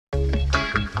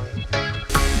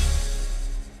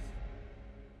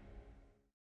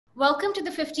Welcome to the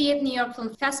 58th New York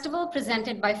Film Festival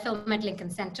presented by Film at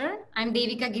Lincoln Center. I'm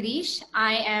Devika Girish.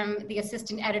 I am the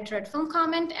assistant editor at Film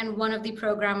Comment and one of the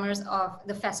programmers of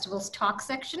the festival's talk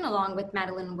section along with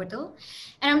Madeline Whittle.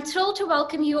 And I'm thrilled to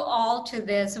welcome you all to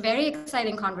this very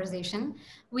exciting conversation.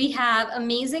 We have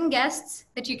amazing guests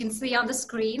that you can see on the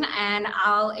screen and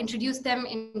I'll introduce them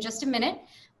in just a minute,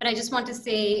 but I just want to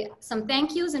say some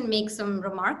thank yous and make some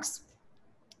remarks.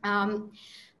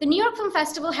 The New York Film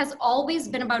Festival has always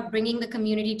been about bringing the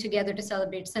community together to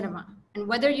celebrate cinema. And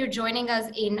whether you're joining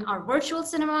us in our virtual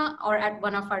cinema or at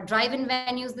one of our drive-in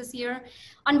venues this year,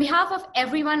 on behalf of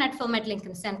everyone at Film at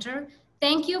Lincoln Center,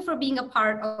 thank you for being a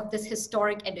part of this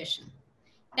historic edition.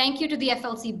 Thank you to the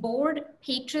FLC board,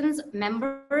 patrons,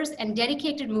 members, and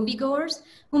dedicated moviegoers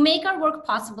who make our work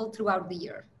possible throughout the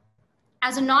year.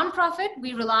 As a nonprofit,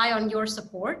 we rely on your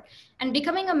support, and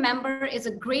becoming a member is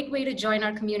a great way to join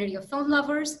our community of film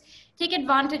lovers, take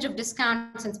advantage of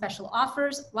discounts and special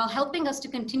offers, while helping us to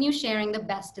continue sharing the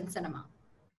best in cinema.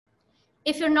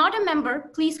 If you're not a member,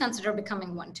 please consider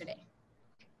becoming one today.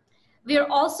 We are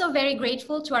also very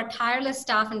grateful to our tireless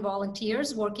staff and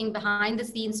volunteers working behind the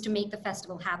scenes to make the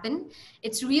festival happen.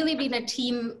 It's really been a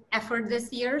team effort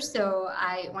this year, so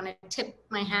I want to tip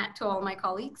my hat to all my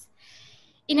colleagues.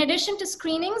 In addition to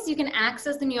screenings, you can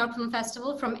access the New York Film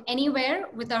Festival from anywhere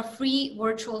with our free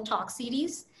virtual talk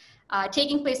CDs.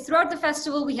 Taking place throughout the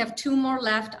festival, we have 2 more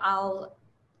left. I'll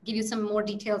give you some more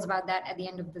details about that at the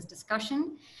end of this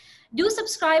discussion. Do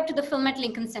subscribe to the Film at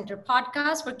Lincoln Center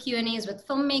podcast for Q&As with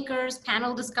filmmakers,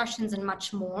 panel discussions, and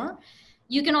much more.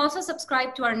 You can also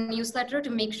subscribe to our newsletter to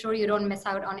make sure you don't miss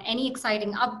out on any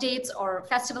exciting updates or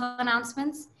festival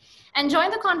announcements. And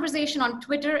join the conversation on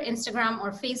Twitter, Instagram,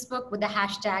 or Facebook with the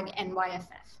hashtag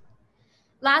NYFF.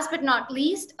 Last but not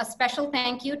least, a special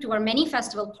thank you to our many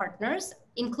festival partners,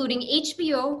 including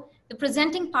HBO, the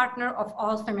presenting partner of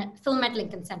all Film at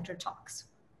Lincoln Center talks.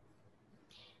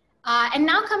 And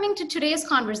now coming to today's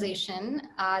conversation,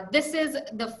 this is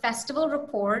the festival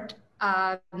report.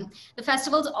 The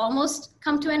festival's almost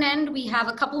come to an end. We have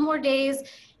a couple more days,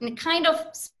 and it kind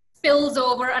of spills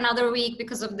over another week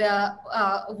because of the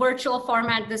virtual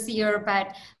format this year,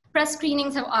 but press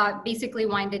screenings have basically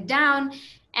winded down.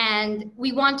 And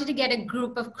we wanted to get a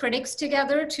group of critics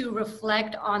together to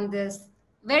reflect on this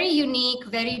very unique,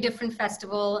 very different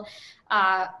festival,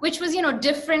 which was,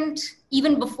 different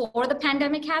even before the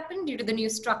pandemic happened due to the new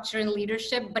structure and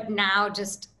leadership, but now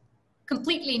just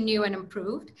completely new and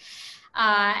improved.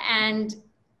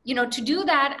 To do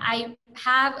that, I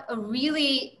have a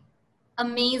really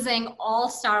amazing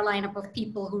all-star lineup of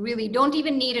people who really don't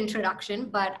even need introduction,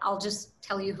 but I'll just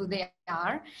tell you who they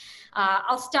are.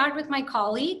 I'll start with my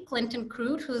colleague, Clinton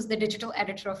Krute, who's the digital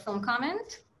editor of Film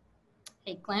Comment.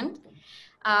 Hey, Clint.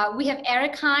 We have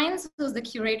Hynes, who's the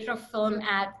curator of film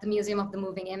at the Museum of the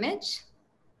Moving Image.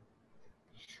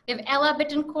 We have Ela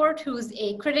Bittencourt, who's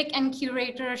a critic and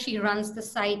curator. She runs the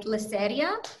site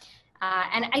Liceria.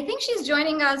 And I think she's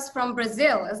joining us from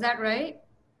Brazil, is that right?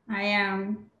 I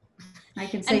am. I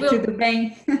can say tudo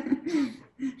bem.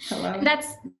 Hello. And that's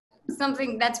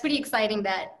something that's pretty exciting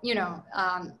that,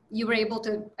 you were able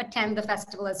to attend the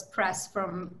festival as press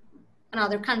from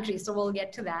another country. So we'll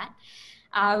get to that.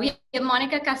 We have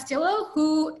Monica Castillo,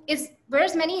 who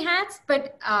wears many hats,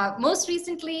 but most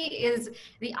recently is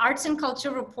the arts and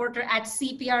culture reporter at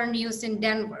CPR News in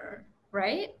Denver,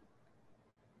 right?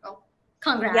 Oh,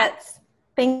 congrats. Yes.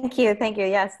 Thank you. Thank you.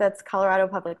 Yes, that's Colorado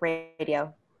Public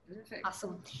Radio. Perfect.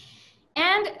 Awesome.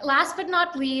 And last but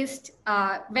not least,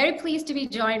 very pleased to be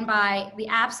joined by the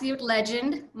absolute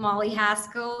legend, Molly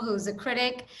Haskell, who's a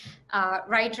critic,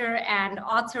 writer, and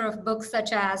author of books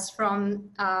such as From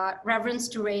Reverence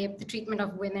to Rape, The Treatment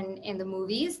of Women in the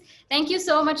Movies. Thank you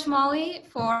so much, Molly,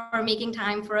 for making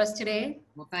time for us today.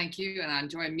 Well, thank you, and I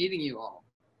enjoy meeting you all.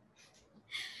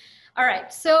 All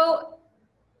right, so,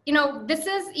 this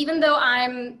is, even though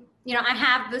I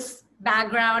have this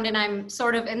background and I'm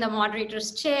sort of in the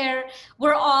moderator's chair,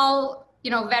 we're all,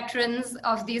 veterans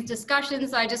of these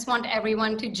discussions. So I just want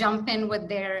everyone to jump in with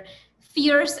their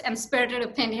fierce and spirited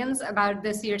opinions about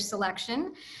this year's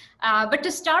selection. But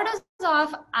to start us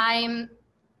off, I'm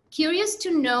curious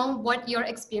to know what your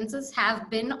experiences have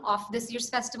been of this year's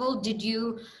festival. Did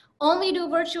you only do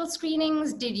virtual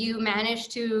screenings? Did you manage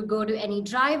to go to any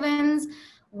drive-ins?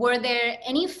 Were there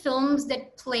any films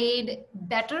that played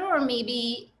better or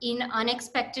maybe in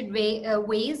unexpected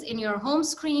ways in your home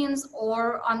screens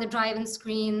or on the drive-in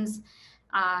screens?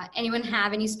 Anyone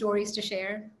have any stories to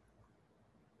share?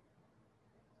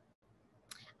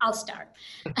 I'll start.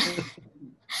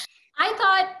 I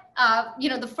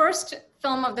thought, the first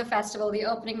film of the festival, the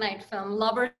opening night film,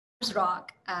 Lovers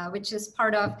Rock, which is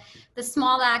part of the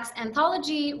Small Acts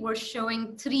anthology. We're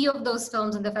showing 3 of those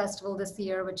films in the festival this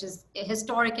year, which is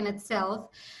historic in itself.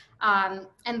 And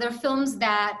they're films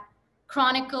that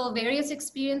chronicle various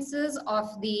experiences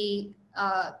of the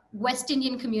West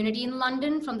Indian community in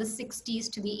London from the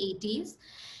 60s to the 80s.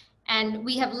 And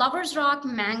we have Lovers Rock,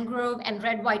 Mangrove, and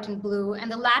Red, White, and Blue.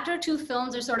 And the latter 2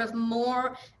 films are sort of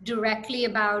more directly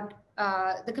about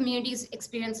the community's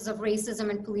experiences of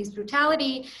racism and police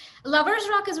brutality. Lovers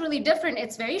Rock is really different.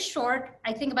 It's very short,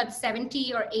 I think about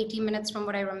 70 or 80 minutes from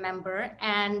what I remember.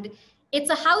 And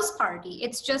it's a house party.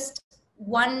 It's just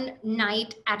one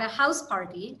night at a house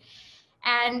party.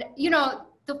 And, you know,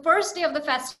 the first day of the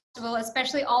festival,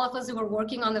 especially all of us who were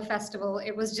working on the festival,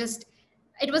 it was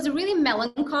a really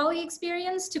melancholy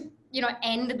experience to, you know,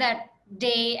 end that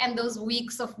day and those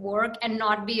weeks of work and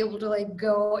not be able to like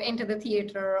go into the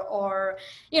theater or,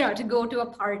 you know, to go to a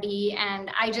party.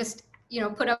 And I just, you know,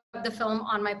 put up the film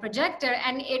on my projector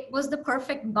and it was the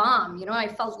perfect balm. You know, I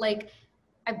felt like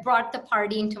I brought the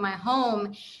party into my home.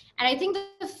 And I think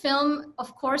the film,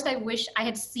 of course, I wish I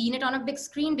had seen it on a big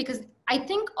screen, because I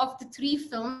think of the 3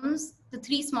 films, the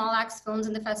 3 Small Acts films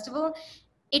in the festival,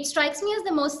 it strikes me as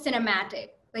the most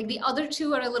cinematic. Like the other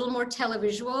 2 are a little more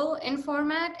televisual in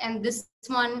format, and this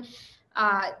one,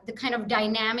 the kind of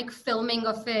dynamic filming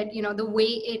of it, you know, the way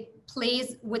it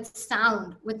plays with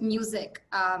sound, with music.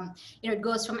 You know, it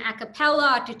goes from a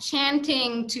cappella to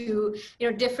chanting to,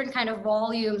 you know, different kind of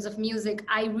volumes of music.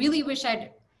 I really wish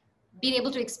I'd been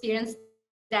able to experience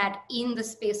that in the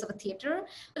space of a theater.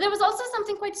 But there was also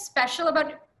something quite special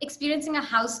about experiencing a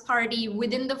house party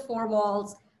within the 4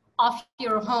 walls of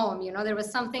your home. You know, there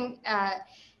was something,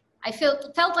 I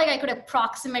felt like I could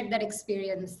approximate that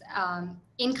experience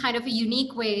in kind of a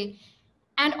unique way.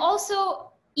 And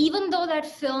also, even though that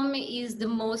film is the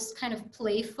most kind of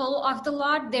playful of the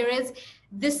lot, there is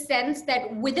this sense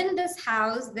that within this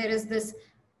house, there is this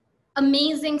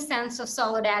amazing sense of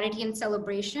solidarity and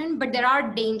celebration, but there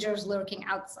are dangers lurking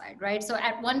outside, right? So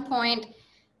at one point,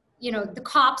 you know, the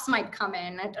cops might come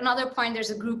in. At another point,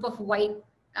 there's a group of white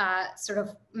sort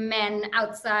of men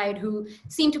outside who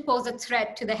seem to pose a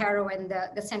threat to the heroine,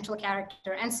 the central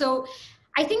character. And so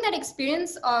I think that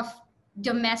experience of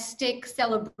domestic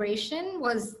celebration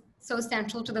was so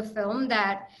central to the film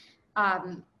that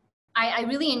I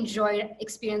really enjoyed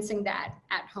experiencing that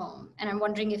at home. And I'm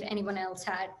wondering if anyone else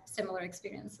had similar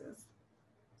experiences.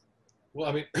 Well,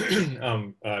 I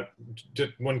mean,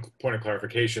 just one point of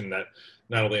clarification, that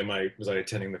not only was I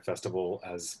attending the festival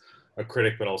as a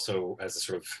critic, but also as a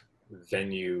sort of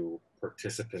venue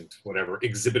participant, whatever,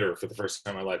 exhibitor for the first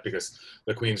time in my life, because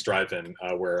the Queen's Drive-In,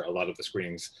 where a lot of the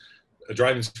screenings,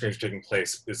 drive-in screenings are taking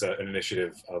place, is an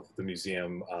initiative of the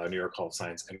museum, New York Hall of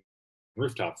Science and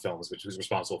Rooftop Films, which was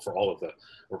responsible for all of the,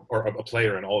 or a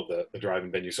player in all of the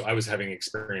drive-in venues. So I was having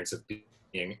experience of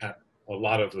being at a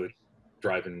lot of the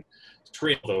drive-in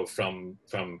screen, although from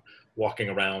walking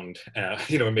around,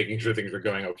 you know, and making sure things were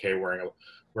going okay, wearing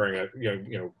a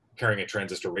you know, carrying a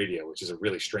transistor radio, which is a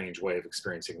really strange way of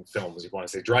experiencing films. You want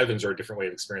to say drive-ins are a different way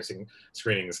of experiencing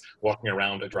screenings. Walking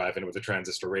around a drive-in with a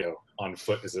transistor radio on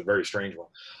foot is a very strange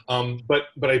one. But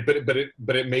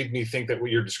it made me think that what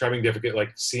you're describing, Devika,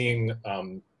 like seeing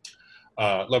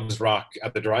Lovers Rock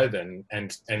at the drive-in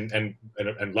and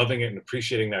loving it and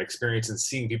appreciating that experience and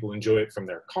seeing people enjoy it from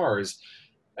their cars.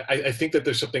 I think that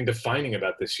there's something defining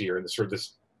about this year and the sort of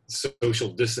this social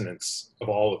dissonance of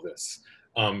all of this.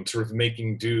 Sort of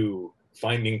making do,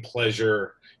 finding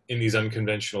pleasure in these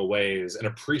unconventional ways, and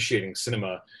appreciating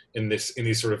cinema in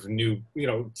these sort of new, you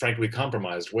know, frankly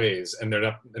compromised ways. And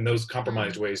those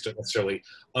compromised ways don't necessarily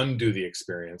undo the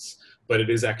experience, but it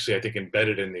is actually, I think,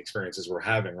 embedded in the experiences we're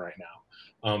having right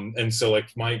now. And so, like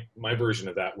my version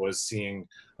of that was seeing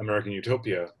American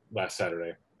Utopia last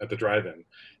Saturday at the drive-in.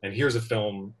 And here's a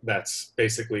film that's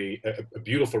basically a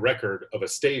beautiful record of a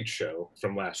stage show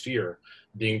from last year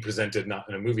being presented not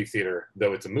in a movie theater,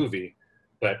 though it's a movie,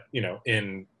 but, you know,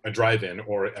 in a drive-in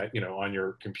or, you know, on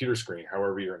your computer screen,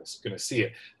 however you're going to see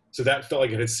it. So that felt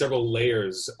like it had several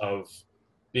layers of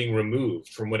being removed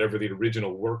from whatever the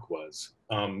original work was.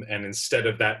 And instead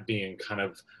of that being kind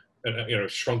of, you know,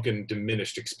 shrunken,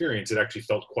 diminished experience, it actually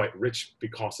felt quite rich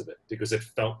because of it, because it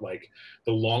felt like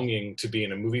the longing to be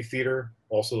in a movie theater,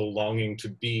 also the longing to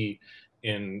be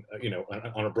in, you know,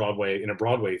 in a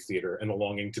Broadway theater, and the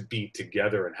longing to be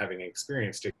together and having an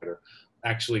experience together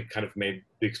actually kind of made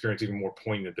the experience even more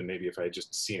poignant than maybe if I had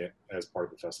just seen it as part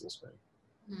of the festival screen.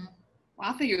 Well,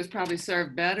 I think it was probably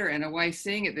served better in a way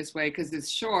seeing it this way, because it's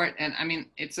short, and I mean,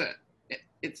 it's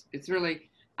really,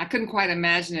 I couldn't quite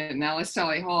imagine it in Alice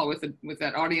Tully Hall with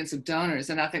that audience of donors.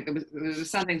 And I think there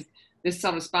was something, this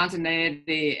sort of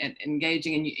spontaneity and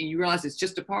engaging, and you realize it's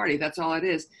just a party. That's all it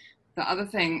is. The other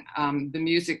thing, the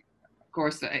music, of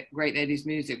course, the great 80s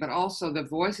music, but also the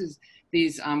voices,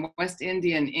 these West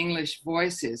Indian English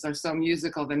voices are so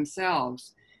musical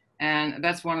themselves. And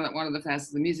that's one of the facets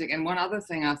of the music. And one other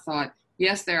thing I thought,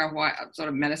 yes, there are white, sort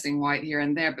of menacing white here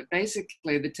and there, but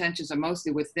basically the tensions are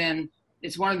mostly within.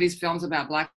 It's one of these films about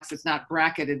blacks that's not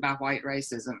bracketed by white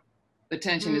racism. The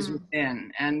tension is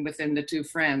within, and within the two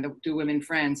women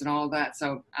friends and all that.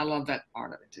 So I love that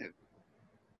part of it too.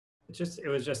 It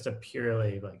was just a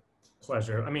purely like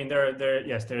pleasure. I mean,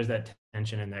 yes, there's that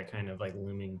tension and that kind of like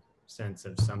looming sense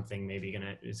of something maybe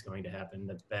is going to happen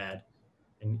that's bad.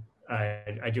 And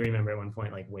I do remember at one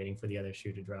point like waiting for the other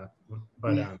shoe to drop.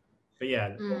 But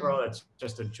yeah, overall it's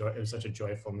just it was such a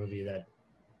joyful movie that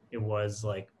it was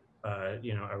like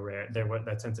you know,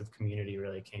 that sense of community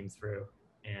really came through,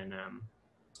 and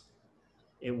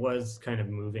it was kind of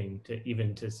moving to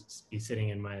be sitting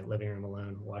in my living room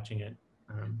alone watching it.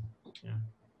 Yeah,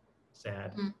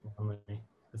 sad, lonely,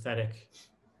 pathetic.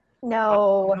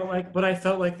 No. But I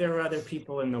felt like there were other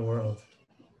people in the world.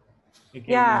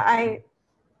 Yeah,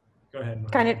 Go ahead,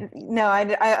 Molly. kind of, no,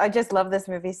 I just love this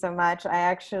movie so much. I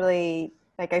actually,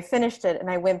 like, I finished it and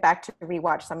I went back to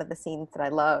rewatch some of the scenes that I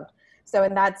loved. So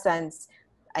in that sense,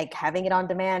 like having it on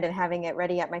demand and having it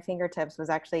ready at my fingertips was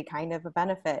actually kind of a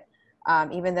benefit.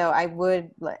 Even though I would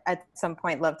at some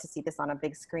point love to see this on a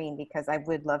big screen, because I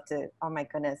would love to, oh my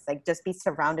goodness, like just be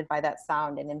surrounded by that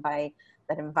sound and by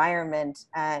that environment.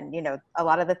 And, you know, a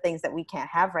lot of the things that we can't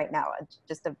have right now,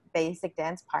 just a basic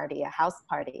dance party, a house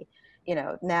party, you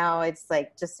know, now it's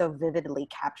like just so vividly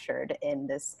captured in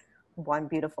this one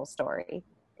beautiful story.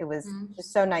 It was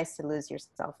just so nice to lose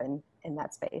yourself in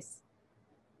that space.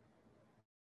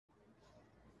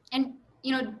 And,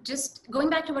 you know, just going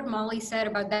back to what Molly said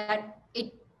about that,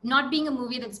 it not being a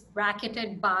movie that's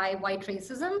bracketed by white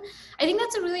racism, I think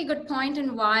that's a really good point,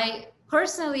 and why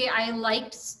personally I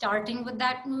liked starting with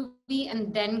that movie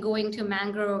and then going to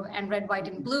Mangrove and Red, White,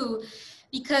 and Blue,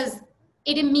 because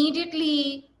it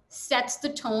immediately sets the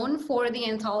tone for the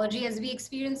anthology as we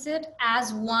experience it,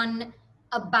 as one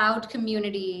about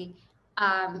community,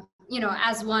 you know,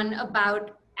 as one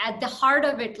about, at the heart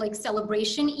of it, like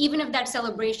celebration, even if that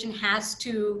celebration has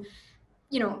to,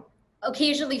 you know,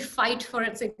 occasionally fight for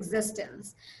its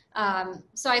existence.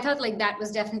 So I thought like that was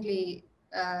definitely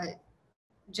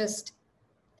just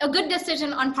a good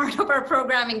decision on part of our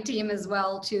programming team as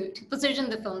well to position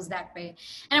the films that way.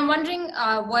 And I'm wondering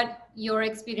what your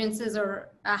experiences or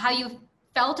how you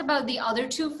felt about the other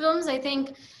two films. I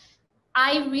think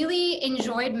I really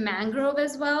enjoyed Mangrove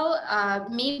as well,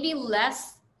 maybe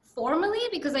less formally,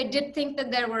 because I did think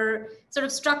that there were sort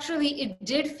of structurally, it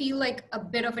did feel like a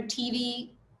bit of a TV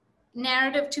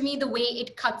narrative to me, the way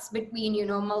it cuts between, you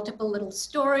know, multiple little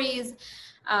stories,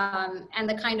 and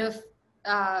the kind of,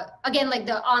 again, like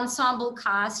the ensemble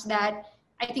cast that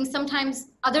I think sometimes,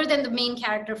 other than the main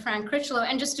character, Frank Critchlow,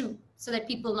 and just so that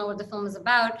people know what the film is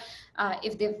about,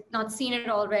 if they've not seen it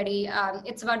already,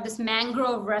 it's about this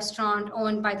Mangrove restaurant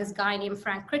owned by this guy named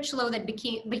Frank Critchlow that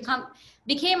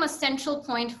became a central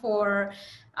point for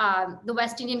the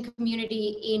West Indian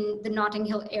community in the Notting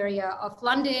Hill area of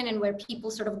London, and where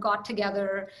people sort of got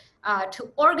together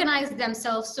to organize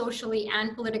themselves socially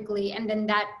and politically. And then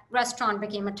that restaurant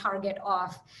became a target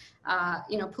of,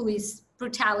 you know, police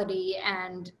brutality,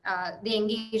 and they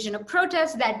engaged in a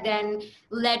protest that then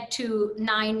led to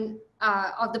 9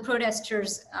 of the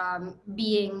protesters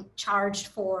being charged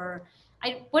for,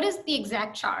 what is the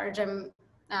exact charge?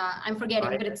 I'm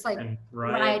forgetting, but it's like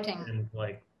rioting. And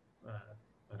like,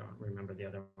 I don't remember the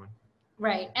other one.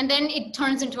 Right, and then it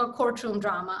turns into a courtroom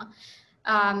drama,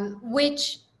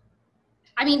 which,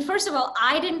 I mean, first of all,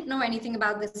 I didn't know anything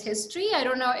about this history. I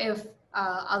don't know if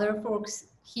other folks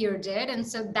here did. And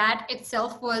so that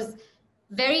itself was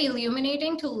very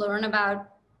illuminating to learn about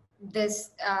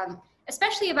this,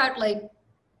 especially about like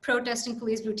protest and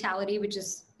police brutality, which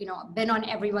is, you know, been on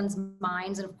everyone's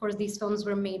minds. And of course, these films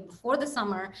were made before the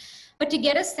summer, but to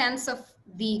get a sense of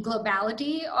the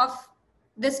globality of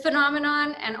this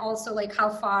phenomenon, and also like how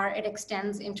far it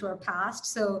extends into our past.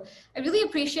 So I really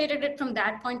appreciated it from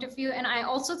that point of view. And I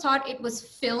also thought it was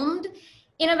filmed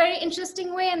in a very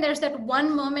interesting way. And there's that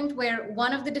one moment where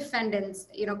one of the defendants,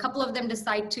 you know, a couple of them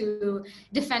decide to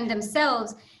defend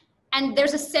themselves. And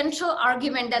there's a central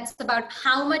argument that's about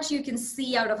how much you can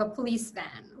see out of a police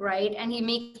van, right? And he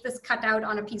makes this cutout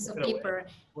on a piece of paper.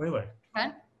 Spoiler.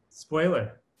 What?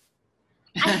 Spoiler.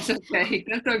 That's okay.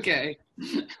 That's okay.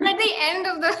 At the end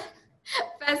of the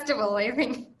festival, I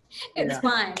think. It's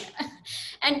fine.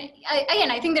 And again,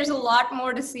 I think there's a lot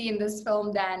more to see in this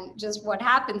film than just what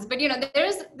happens. But, you know,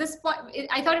 there's this point,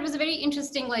 I thought it was a very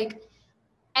interesting, like,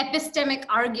 epistemic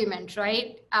argument,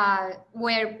 right?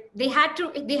 Where they have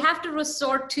to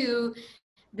resort to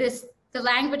the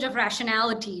language of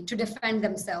rationality to defend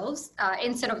themselves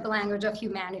instead of the language of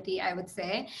humanity, I would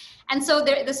say. And so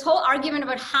this whole argument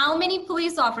about how many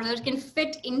police officers can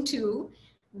fit into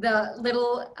the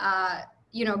little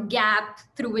gap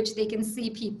through which they can see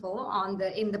people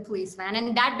in the police van,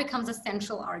 and that becomes a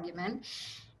central argument.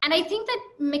 And I think that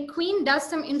McQueen does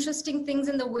some interesting things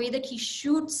in the way that he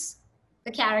shoots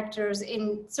the characters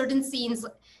in certain scenes,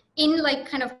 in like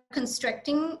kind of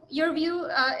constricting your view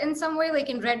in some way. Like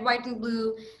in Red, White, and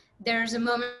Blue, there's a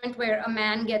moment where a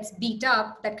man gets beat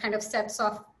up that kind of sets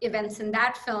off events in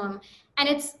that film, and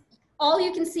it's all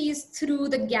you can see is through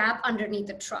the gap underneath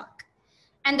the truck.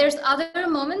 And there's other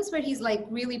moments where he's like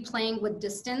really playing with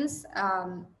distance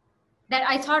that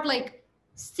I thought, like,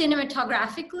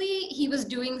 cinematographically, he was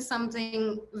doing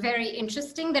something very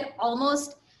interesting that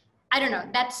almost, I don't know,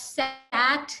 that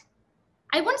sat,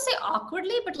 I wouldn't say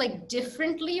awkwardly, but like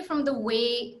differently from the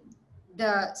way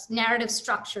the narrative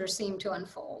structure seemed to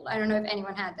unfold. I don't know if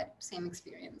anyone had that same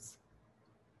experience.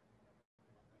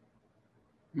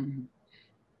 Mm-hmm.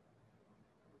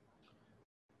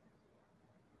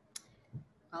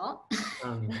 Well,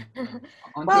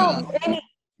 well,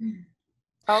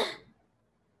 oh,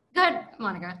 good,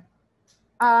 Monica.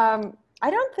 I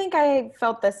don't think I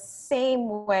felt the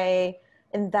same way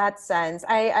in that sense.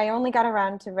 I only got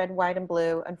around to Red, White, and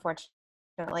Blue,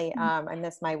 unfortunately. I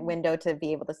missed my window to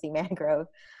be able to see Mangrove.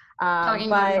 Talking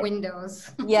about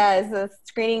windows. Yes, the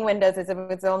screening windows is it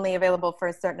was only available for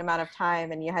a certain amount of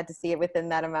time, and you had to see it within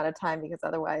that amount of time because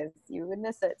otherwise you would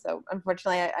miss it. So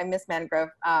unfortunately, I missed Mangrove,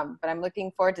 but I'm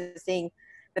looking forward to seeing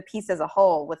the piece as a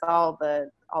whole with all the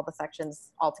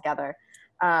sections all together.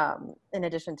 In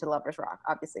addition to Lovers Rock,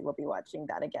 obviously we'll be watching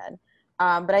that again.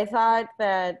 But I thought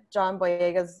that John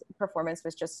Boyega's performance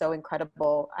was just so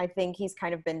incredible. I think he's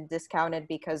kind of been discounted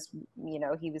because, you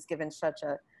know, he was given such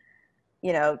a,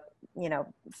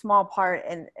 small part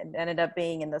and ended up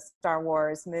being in the Star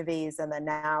Wars movies. And then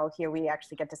now here we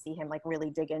actually get to see him like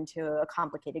really dig into a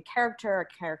complicated character, a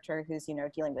character who's,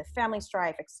 dealing with family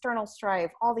strife, external strife,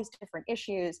 all these different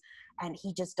issues. And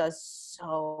he just does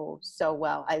so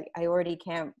well. I already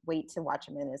can't wait to watch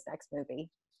him in his next movie.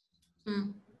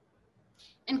 Mm.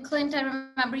 And Clint, I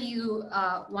remember you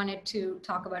wanted to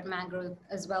talk about Mangrove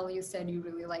as well. You said you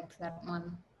really liked that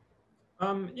one.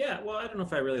 Yeah, well, I don't know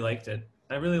if I really liked it.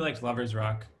 I really liked Lovers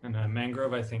Rock, and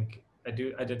Mangrove, I think I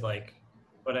did like,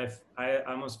 but I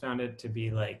almost found it to be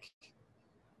like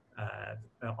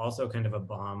also kind of a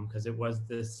bomb, because it was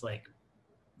this like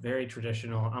very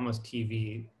traditional, almost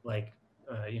TV, like,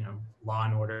 Law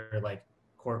and Order, like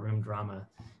courtroom drama.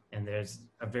 And there's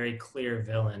a very clear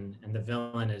villain, and the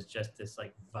villain is just this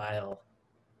like vile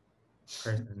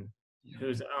person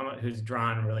who's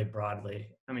drawn really broadly.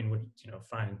 I mean,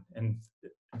 fine.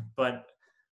 But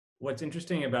what's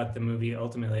interesting about the movie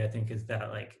ultimately, I think, is that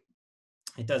like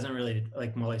it doesn't really,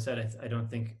 like Molly said, I don't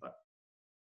think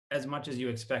as much as you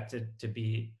expect it to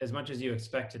be,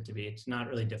 it's not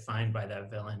really defined by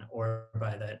that villain or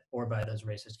by those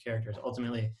racist characters.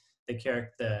 Ultimately,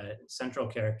 the central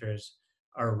characters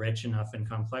are rich enough and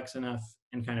complex enough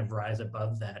and kind of rise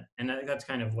above that. And I think that's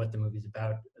kind of what the movie's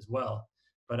about as well.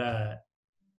 But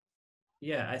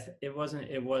it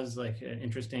was like an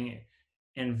interesting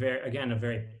and a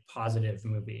very positive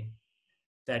movie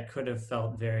that could have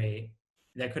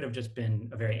just been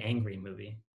a very angry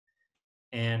movie.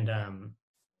 And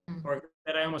or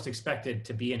that I almost expected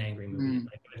to be an angry movie.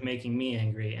 Like it was making me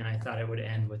angry, and I thought it would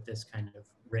end with this kind of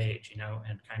rage,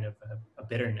 and kind of a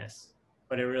bitterness.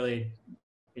 But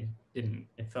it didn't.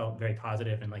 It felt very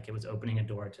positive, and like it was opening a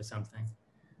door to something.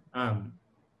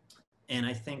 And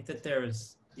I think that there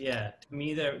was, to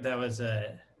me, that was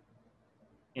a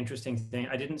interesting thing.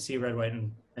 I didn't see Red, White,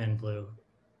 and Blue,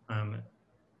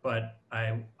 but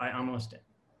I almost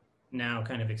now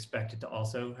kind of expect it to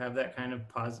also have that kind of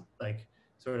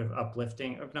sort of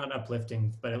uplifting, or not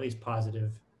uplifting, but at least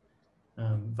positive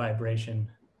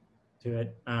vibration to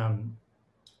it.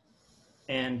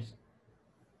 And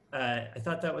I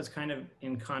thought that was kind of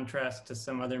in contrast to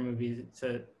some other movies.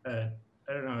 I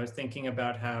don't know, I was thinking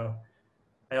about how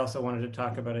I also wanted to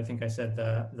talk about, I think I said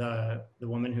the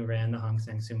woman who ran the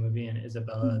Sang-soo movie, and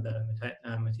Isabella, the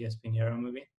Matias Pinheiro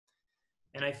movie.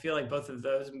 And I feel like both of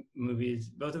those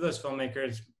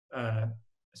filmmakers,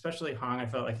 especially Hong, I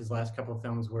felt like his last couple of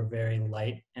films were very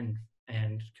light and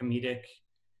comedic,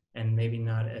 and maybe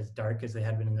not as dark as they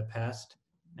had been in the past.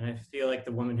 And I feel like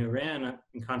The Woman Who Ran,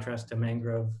 in contrast to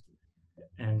Mangrove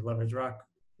and Lover's Rock,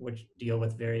 which deal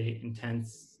with very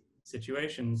intense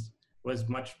situations, was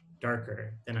much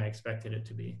darker than I expected it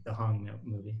to be, the Hong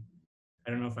movie.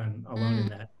 I don't know if I'm alone in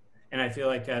that. And I feel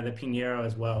like the Pinheiro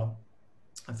as well,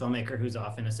 a filmmaker who's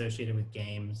often associated with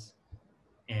games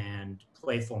and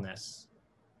playfulness.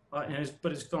 But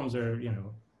his films are, you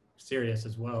know, serious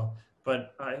as well.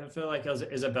 But I feel like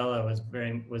Isabella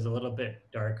was a little bit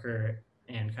darker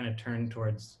and kind of turned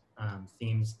towards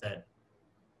themes that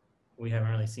we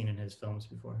haven't really seen in his films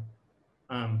before.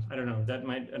 I don't know. That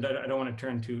might. I don't want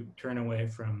to turn away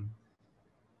from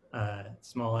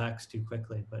Small Axe too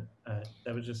quickly, but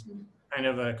that was just kind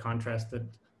of a contrast that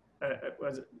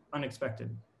was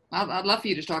unexpected. I'd love for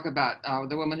you to talk about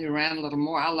The Woman Who Ran a little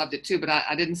more. I loved it too, but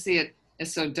I didn't see it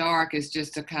as so dark. It's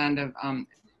just a kind of.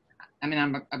 I mean,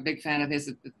 I'm a big fan of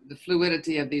his, the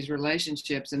fluidity of these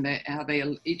relationships and how they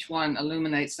each one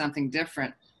illuminates something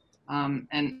different.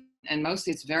 And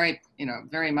mostly it's very, you know,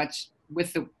 very much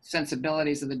with the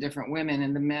sensibilities of the different women,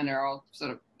 and the men are all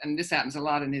sort of, and this happens a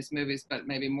lot in his movies, but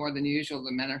maybe more than usual,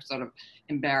 the men are sort of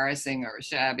embarrassing or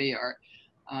shabby, or,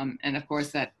 and of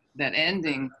course that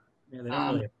ending. Yeah, they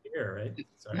don't really appear, right?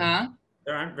 Sorry. Huh?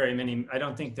 There aren't very many. I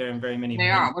don't think there are very many. They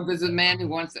are. Well, there's a man who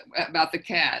wants about the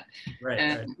cat. Right.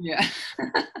 And, right. Yeah.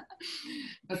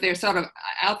 But they're sort of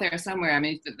out there somewhere. I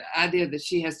mean, the idea that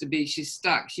she's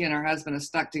stuck. She and her husband are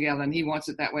stuck together, and he wants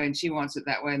it that way, and she wants it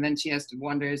that way, and then she has to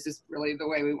wonder: is this really the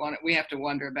way we want it? We have to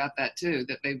wonder about that too.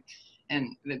 I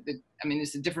mean,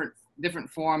 it's different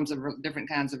forms of different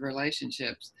kinds of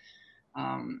relationships,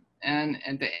 and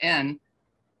at the end,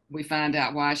 we find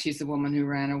out why she's the woman who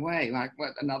ran away. Like,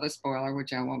 what, another spoiler,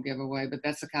 which I won't give away, but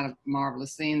that's a kind of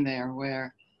marvelous scene there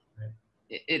where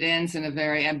it ends in a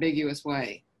very ambiguous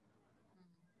way.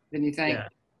 Didn't you think?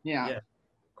 Yeah, of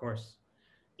course.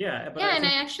 Yeah, but yeah,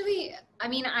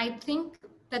 I think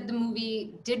that the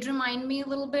movie did remind me a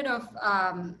little bit of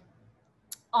On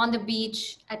the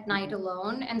Beach at Night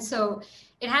Alone. And so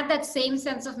it had that same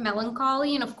sense of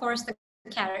melancholy. And of course, the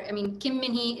character, I mean, Kim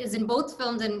Min-hee is in both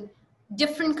films and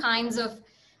different kinds of,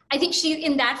 I think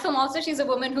in that film also, she's a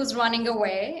woman who's running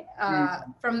away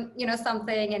from, you know,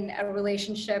 something in a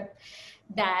relationship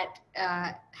that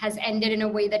has ended in a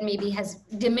way that maybe has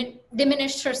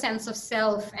diminished her sense of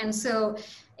self. And so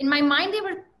in my mind, they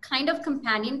were kind of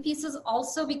companion pieces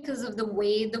also because of the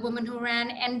way The Woman Who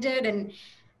Ran ended. And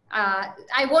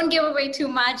I won't give away too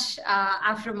much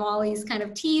after Molly's kind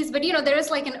of tease, but you know, there is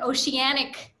like an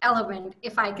oceanic element,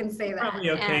 if I can say that. Probably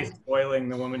okay spoiling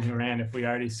The Woman Who Ran if we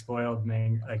already spoiled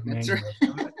Mangrove.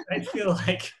 Right. I feel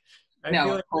like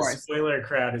the spoiler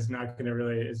crowd is not going to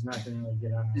really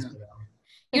get on this.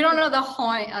 You don't know the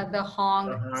Hong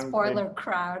spoiler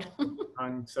crowd.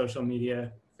 On social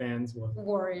media fans will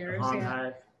warriors,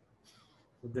 Hive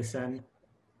will descend.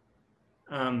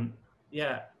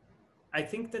 Yeah. I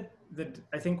think that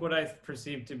what I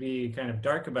perceived to be kind of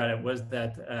dark about it was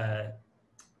that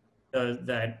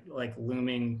that like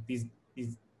looming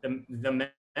the men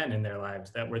in their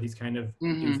lives that were these kind of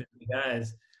doofy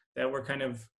guys that were kind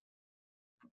of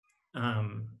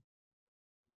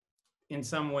in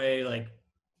some way like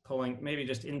pulling maybe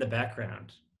just in the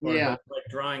background or like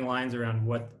drawing lines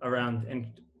around and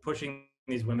pushing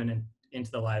these women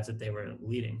into the lives that they were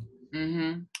leading.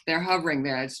 Mm-hmm. They're hovering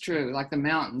there. It's true. Like the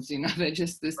mountains, you know, they're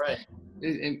just this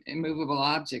immovable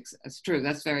objects. It's true.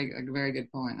 That's a very good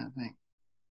point, I think.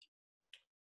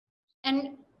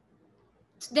 And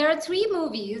there are 3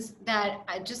 movies that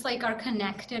just like are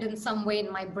connected in some way in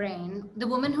my brain. The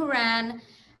Woman Who Ran,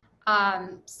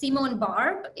 Simone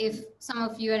Barbe, if some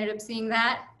of you ended up seeing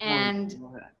that. And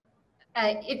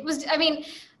it was, I mean,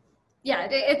 yeah,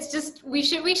 it's just, we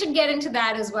should get into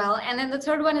that as well. And then the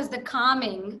third one is The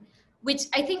Calming, which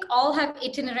I think all have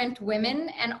itinerant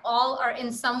women and all are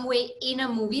in some way in a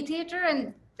movie theater.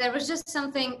 And there was just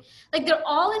something, like they're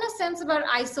all in a sense about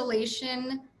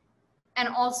isolation and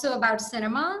also about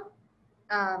cinema.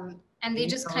 And they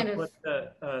just kind of... What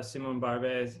the Simone Barbe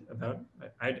is about?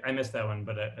 I missed that one,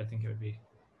 but I think it would be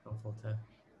helpful to...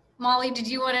 Molly, did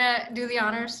you want to do the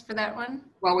honors for that one?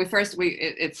 Well, it was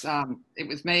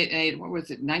made, what was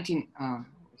it,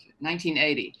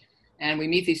 1980. And we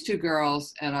meet these 2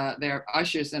 girls, and they're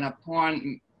ushers in a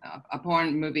porn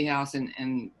movie house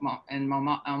in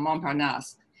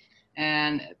Montparnasse,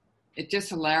 and it's just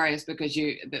hilarious because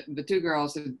the 2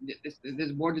 girls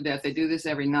they're bored to death. They do this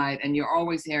every night, and you're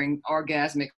always hearing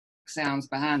orgasmic sounds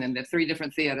behind them. They're 3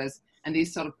 different theaters, and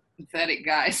these sort of pathetic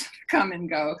guys come and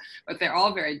go, but they're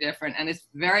all very different, and it's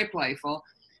very playful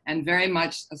and very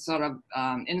much a sort of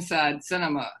inside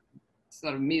cinema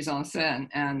sort of mise en scène.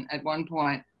 And at one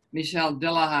point, Michel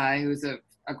Delahaye, who's a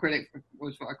critic,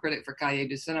 was a critic for Cahiers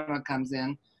du Cinema, comes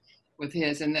in with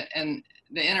his, and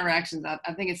the interactions.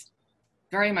 I think it's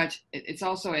very much. It's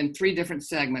also in 3 different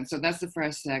segments. So that's the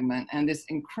first segment, and this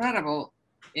incredible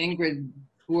Ingrid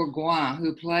Bourgoin,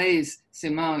 who plays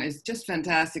Simone, is just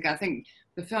fantastic. I think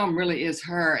the film really is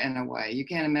her in a way. You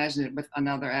can't imagine it with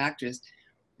another actress.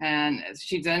 And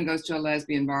she then goes to a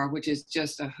lesbian bar, which is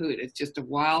just a hoot. It's just a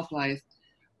wild place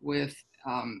with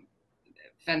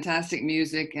fantastic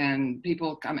music, and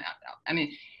people come out. I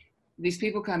mean, these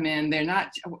people come in, they're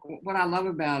not, what I love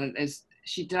about it is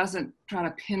she doesn't try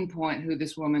to pinpoint who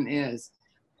this woman is.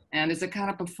 And it's a kind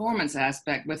of performance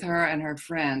aspect with her and her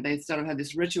friend. They sort of have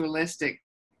this ritualistic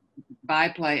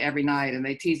byplay every night, and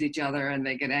they tease each other and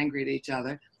they get angry at each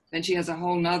other. Then she has a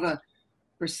whole nother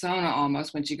persona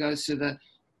almost when she goes to the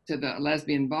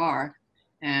lesbian bar,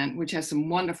 and which has some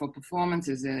wonderful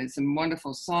performances in it, some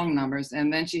wonderful song numbers.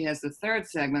 And then she has the third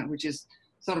segment, which is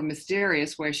sort of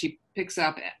mysterious, where she picks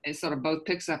up, it sort of both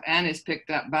picks up and is picked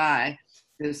up by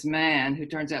this man who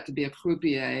turns out to be a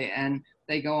croupier, and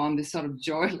they go on this sort of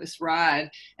joyless ride,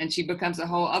 and she becomes a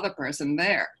whole other person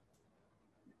there.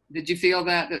 Did you feel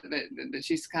that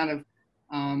she's kind of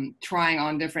trying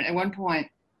on different, at one point,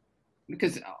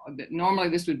 because normally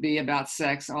this would be about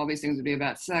sex, all these things would be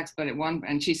about sex, but at one,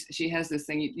 and she has this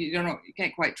thing, you don't know, you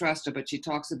can't quite trust her, but she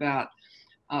talks about,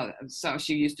 so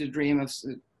she used to dream of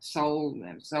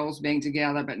souls being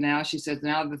together, but now she says,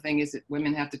 now the thing is that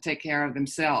women have to take care of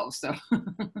themselves. So,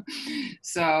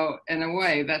 so in a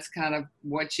way, that's kind of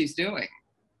what she's doing.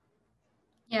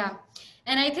 Yeah,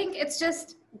 and I think it's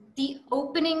just, the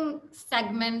opening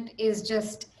segment is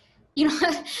just, you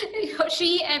know,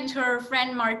 she and her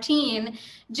friend Martine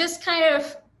just kind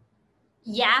of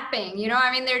yapping, you know,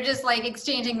 I mean, they're just like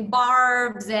exchanging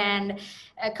barbs and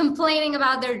complaining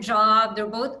about their job. They're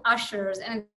both ushers,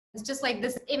 and it's just like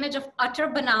this image of utter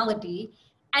banality.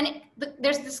 And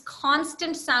there's this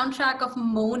constant soundtrack of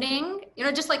moaning, you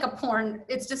know, just like a porn,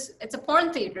 it's a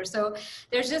porn theater. So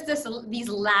there's just these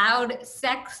loud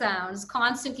sex sounds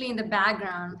constantly in the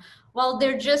background while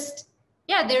they're just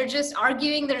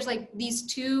arguing. There's like these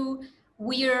 2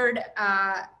 weird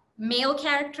male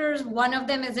characters. One of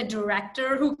them is a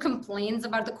director who complains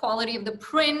about the quality of the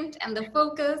print and the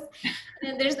focus.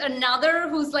 And there's another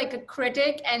who's like a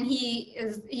critic, and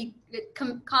he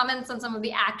comments on some of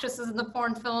the actresses in the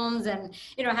porn films, and,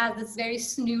 you know, has this very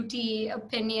snooty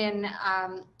opinion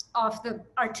of the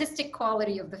artistic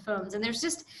quality of the films. And this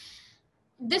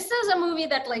is a movie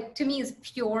that, like, to me is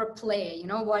pure play, you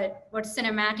know, what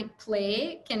cinematic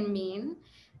play can mean.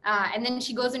 And then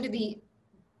she goes into the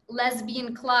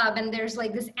lesbian club, and there's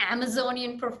like this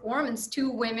Amazonian performance,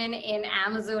 2 women in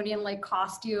Amazonian like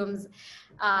costumes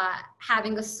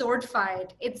having a sword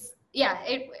fight. It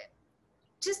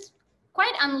just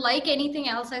quite unlike anything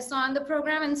else I saw in the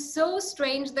program, and so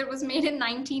strange that it was made in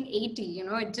 1980. You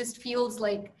know, it just feels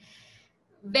like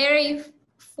very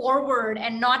forward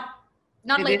and not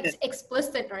like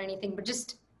explicit or anything, but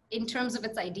just in terms of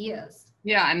its ideas.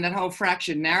 Yeah, and that whole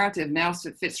fractured narrative now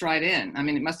fits right in. I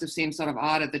mean, it must have seemed sort of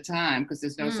odd at the time because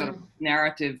there's no sort of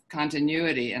narrative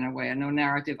continuity in a way, and no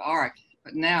narrative arc.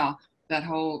 But now that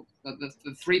whole, the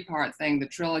 3-part thing, the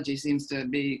trilogy seems to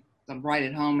be sort of right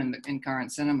at home in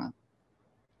current cinema.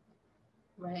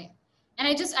 Right. And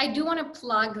I do want to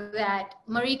plug that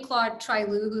Marie-Claude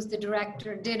Treilhou, who's the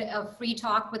director, did a free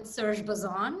talk with Serge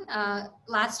Bazan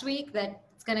last week that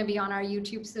it's going to be on our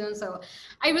YouTube soon. So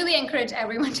I really encourage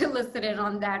everyone to listen in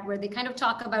on that, where they kind of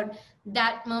talk about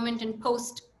that moment in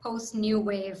post New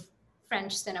Wave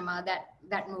French cinema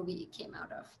that movie came out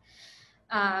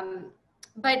of.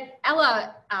 But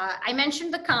Ela, I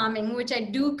mentioned The Calming, which I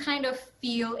do kind of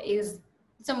feel is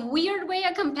some weird way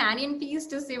a companion piece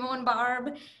to Simone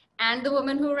Barbes and The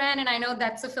Woman Who Ran. And I know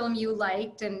that's a film you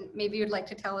liked, and maybe you'd like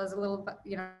to tell us a little bit,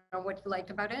 you know, what you liked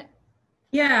about it.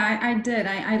 Yeah, I did.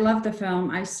 I love the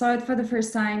film. I saw it for the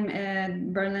first time at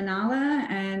Berlinale,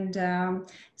 and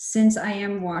since I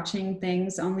am watching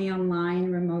things only online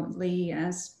remotely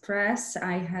as press,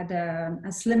 I had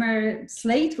a slimmer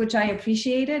slate, which I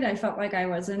appreciated. I felt like I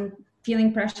wasn't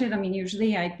feeling pressured. I mean,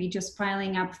 usually I'd be just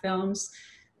piling up films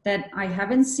that I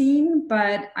haven't seen,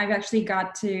 but I've actually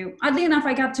oddly enough,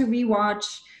 I got to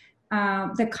rewatch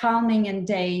The Calming and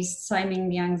Days,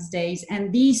 Simon Young's Days,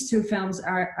 and these 2 films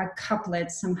are a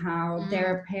couplet somehow.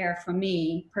 They're a pair for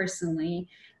me personally.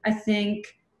 I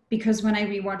think because when I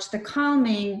rewatched The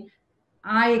Calming,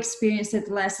 I experienced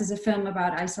it less as a film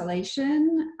about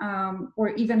isolation or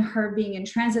even her being in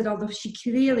transit, although she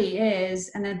clearly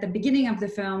is. And at the beginning of the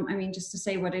film, I mean, just to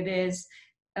say what it is,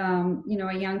 you know,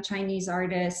 a young Chinese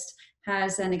artist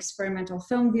has an experimental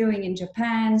film viewing in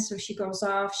Japan. So she goes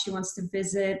off, she wants to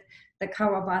visit the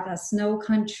Kawabata snow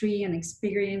country and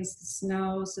experience the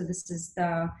snow. So this is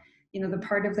the, the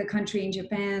part of the country in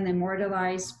Japan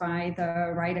immortalized by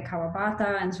the Raida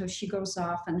Kawabata. And so she goes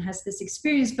off and has this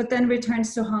experience, but then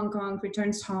returns to Hong Kong,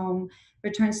 returns home,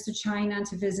 returns to China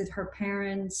to visit her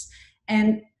parents.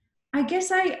 And I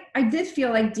guess I did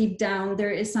feel like deep down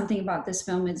there is something about this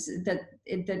film that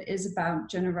is about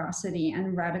generosity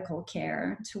and radical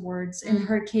care towards, in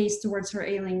her case, towards her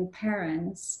ailing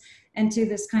parents, and to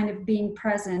this kind of being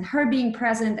present, her being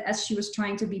present as she was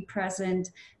trying to be present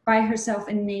by herself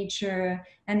in nature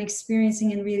and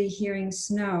experiencing and really hearing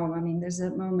snow. I mean, there's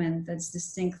a moment that's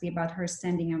distinctly about her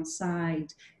standing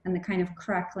outside and the kind of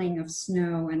crackling of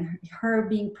snow and her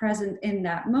being present in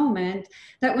that moment,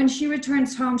 that when she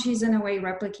returns home, she's in a way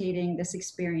replicating this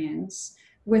experience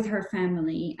with her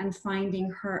family and finding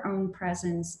her own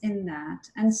presence in that.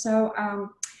 And so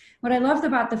what I loved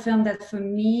about the film, that for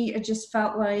me, it just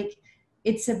felt like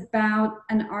it's about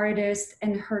an artist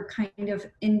and her kind of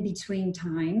in-between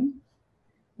time,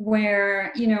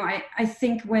 where, I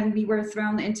think when we were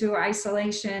thrown into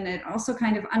isolation, it also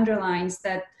kind of underlines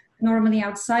that normally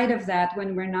outside of that,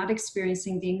 when we're not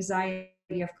experiencing the anxiety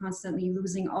of constantly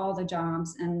losing all the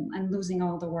jobs and losing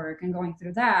all the work and going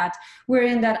through that, we're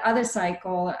in that other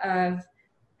cycle of,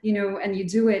 and you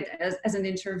do it as an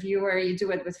interviewer, you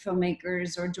do it with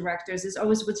filmmakers or directors, is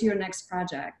always, what's your next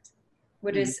project?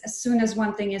 What is, as soon as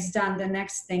one thing is done, the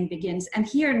next thing begins. And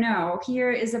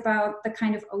here is about the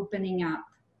kind of opening up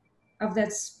of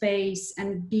that space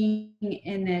and being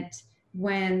in it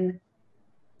when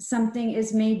something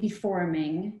is maybe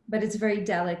forming, but it's very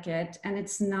delicate and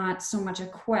it's not so much a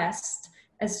quest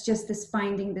as just this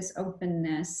finding this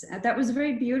openness. That was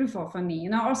very beautiful for me,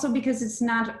 also because it's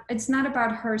not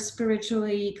about her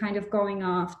spiritually kind of going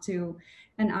off to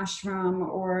an ashram,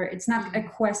 or it's not a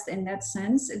quest in that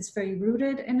sense. It's very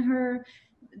rooted in her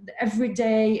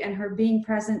everyday and her being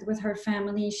present with her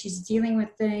family. She's dealing with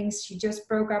things. She just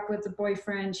broke up with the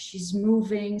boyfriend. She's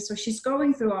moving. So she's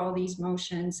going through all these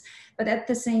motions, but at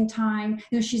the same time,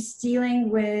 she's dealing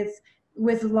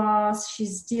with loss,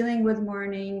 she's dealing with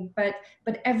mourning, but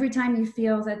every time you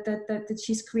feel that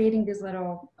she's creating these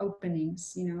little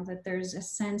openings, that there's a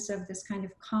sense of this kind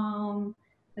of calm,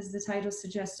 as the title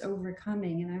suggests,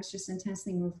 overcoming. And I was just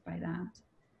intensely moved by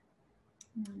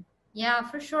that. Yeah,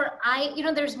 for sure.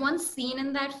 There's one scene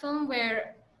in that film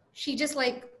where she just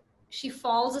she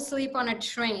falls asleep on a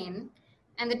train,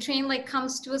 and the train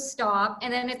comes to a stop,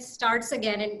 and then it starts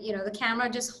again, and the camera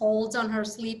just holds on her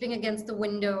sleeping against the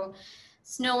window,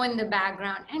 snow in the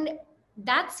background. And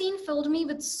that scene filled me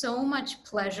with so much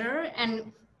pleasure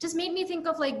and just made me think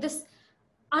of this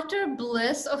utter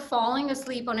bliss of falling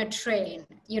asleep on a train,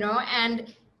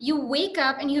 and you wake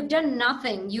up and you've done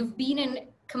nothing. You've been in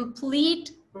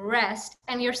complete rest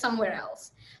and you're somewhere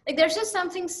else. There's just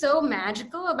something so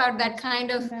magical about that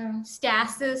kind of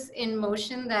stasis in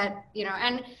motion that,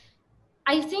 and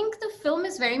I think the film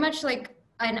is very much like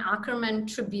an Ackerman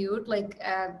tribute,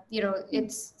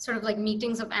 it's sort of like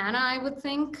Meetings of Anna, I would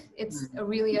think. It's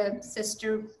really a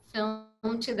sister film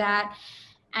to that.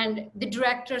 And the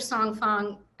director, Song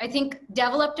Fang, I think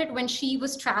developed it when she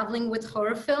was traveling with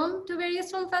her film to various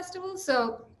film festivals.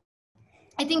 So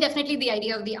I think definitely the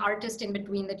idea of the artist in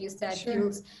between that you said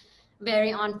feels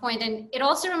very on point. And it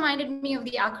also reminded me of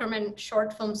the Ackerman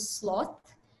short film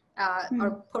Sloth,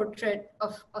 or Portrait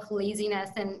of Laziness.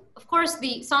 And of course,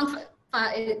 the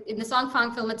in the Song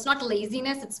Fang film, it's not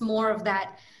laziness, it's more of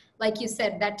that, like you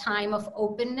said, that time of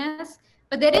openness.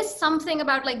 But there is something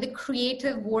about the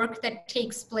creative work that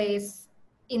takes place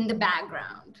in the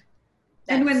background.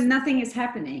 And when nothing is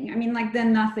happening,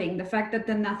 the fact that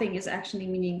the nothing is actually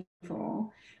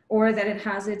meaningful, or that it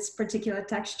has its particular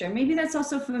texture. Maybe that's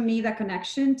also for me the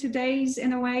connection to Days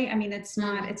in a way. It's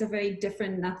not, it's a very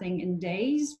different nothing in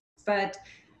Days, but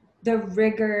the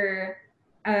rigor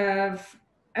of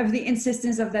the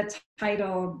insistence of that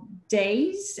title,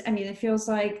 Days. It feels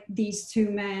like these two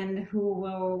men who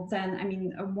will then,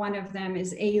 one of them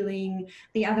is ailing,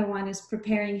 the other one is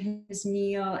preparing his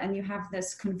meal, and you have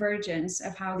this convergence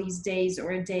of how these days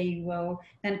or a day will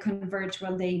then converge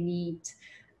when they meet.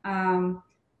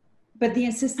 But the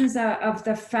insistence of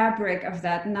the fabric of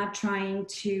that, not trying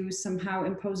to somehow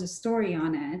impose a story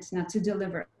on it, not to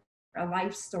deliver a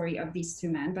life story of these two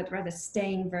men, but rather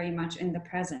staying very much in the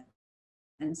present.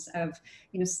 Of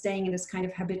staying in this kind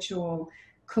of habitual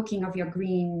cooking of your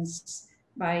greens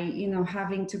by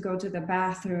having to go to the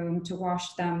bathroom to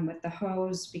wash them with the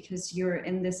hose because you're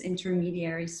in this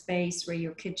intermediary space where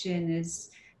your kitchen is,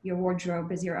 your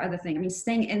wardrobe is your other thing.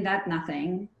 Staying in that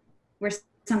nothing where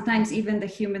sometimes even the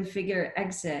human figure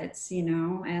exits, you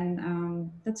know,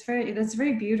 and that's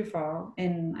very beautiful.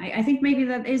 And I think maybe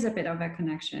that is a bit of a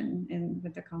connection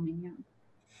with the Coming Young.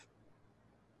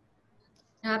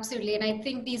 Absolutely. And I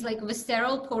think these like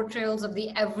visceral portrayals of the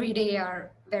everyday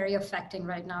are very affecting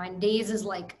right now. And Days is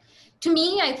like, to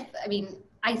me, I mean,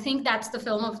 I think that's the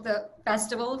film of the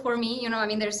festival for me. You know, I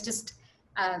mean, there's just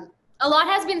a lot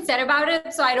has been said about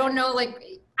it. So I don't know,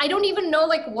 like, I don't even know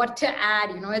like what to add.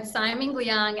 You know, it's Simon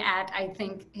Liang at, I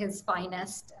think, his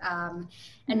finest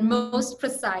and most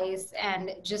precise,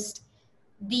 and just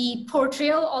the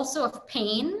portrayal also of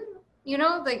pain, you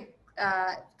know, like,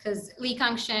 because Li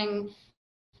Kangsheng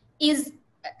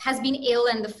has been ill,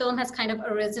 and the film has kind of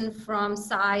arisen from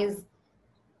Tsai's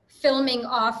filming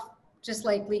off, just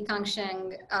like Li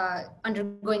Kangsheng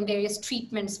undergoing various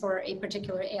treatments for a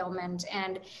particular ailment,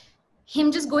 and him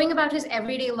just going about his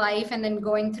everyday life and then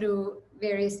going through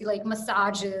various like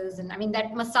massages. And I mean,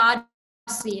 that massage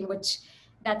scene, which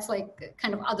that's like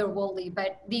kind of otherworldly,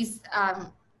 but these,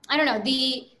 I don't know,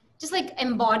 the just like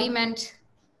embodiment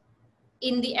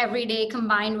in the everyday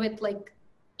combined with like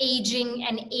aging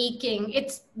and aching,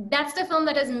 that's the film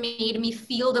that has made me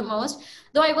feel the most.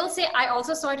 Though I will say I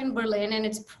also saw it in Berlin, and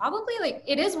it's probably like,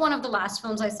 it is one of the last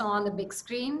films I saw on the big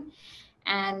screen,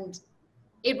 and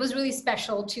it was really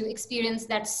special to experience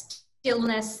that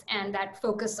stillness and that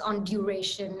focus on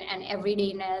duration and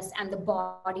everydayness and the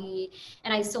body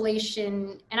and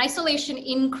isolation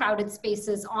in crowded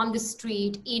spaces, on the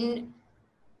street, in,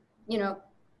 you know,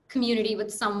 community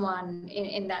with someone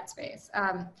in that space.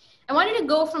 I wanted to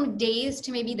go from days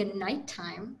to maybe the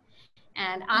nighttime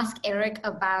and ask Eric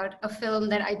about a film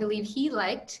that I believe he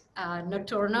liked,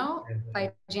 Notturno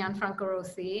by Gianfranco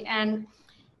Rosi. And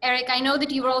Eric, I know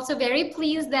that you were also very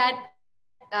pleased that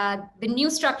the new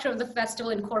structure of the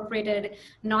festival incorporated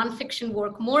nonfiction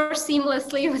work more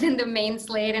seamlessly within the main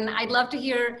slate. And I'd love to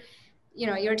hear, you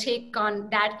know, your take on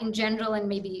that in general, and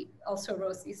maybe also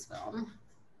Rosi's film.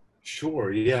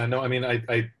 Sure. Yeah. No. I mean,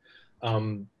 I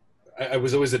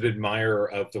was always an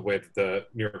admirer of the way that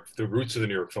the roots of the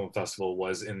New York Film Festival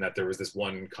was, in that there was this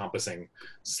one encompassing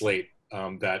slate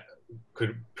that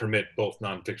could permit both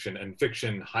nonfiction and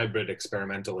fiction, hybrid,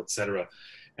 experimental, etc.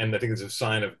 And I think it's a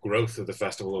sign of growth of the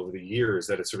festival over the years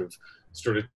that it sort of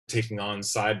started taking on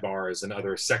sidebars and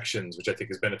other sections, which I think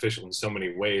is beneficial in so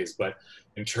many ways. But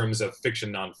in terms of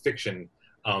fiction, nonfiction,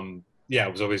 yeah,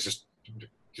 it was always just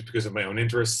because of my own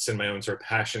interests and my own sort of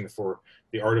passion for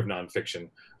the art of nonfiction,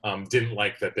 didn't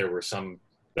like that there were some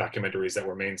documentaries that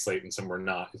were main slate and some were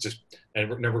not. It's just, I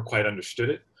never quite understood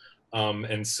it.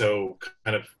 And so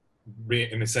kind of,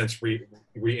 in a sense,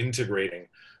 reintegrating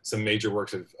some major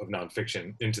works of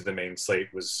nonfiction into the main slate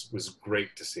was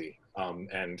great to see.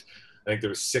 And I think there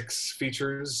were 6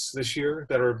 features this year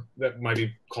that might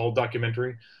be called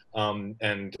documentary.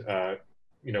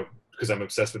 You know, because I'm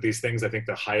obsessed with these things, I think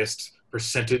the highest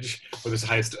percentage, or the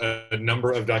highest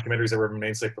number of documentaries that were in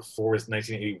main slate before was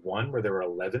 1981, where there were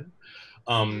 11.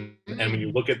 And when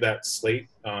you look at that slate,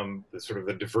 the sort of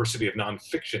the diversity of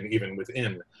nonfiction even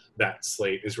within that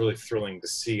slate is really thrilling to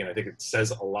see. And I think it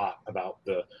says a lot about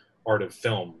the art of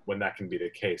film when that can be the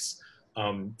case.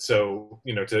 So,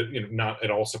 you know, not at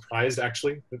all surprised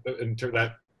actually into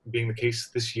that being the case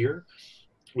this year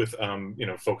with, you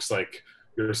know, folks like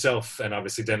yourself and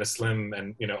obviously Dennis Lim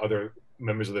and, you know, other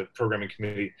members of the programming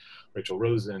committee, Rachel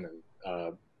Rosen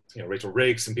and, you know, Rachel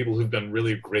Rakes, and people who've done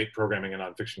really great programming and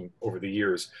nonfiction over the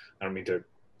years. I don't mean to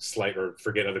slight or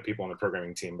forget other people on the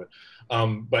programming team,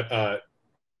 but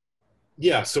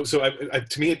yeah. So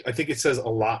to me, I think it says a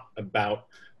lot about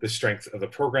the strength of the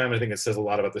program. I think it says a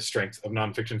lot about the strength of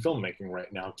nonfiction filmmaking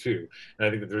right now too. And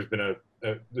I think that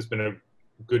there's been a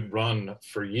good run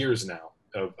for years now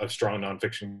of strong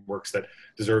nonfiction works that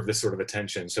deserve this sort of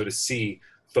attention. So to see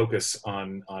focus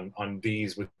on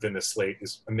these within the slate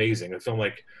is amazing. A film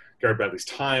like Garrett Bradley's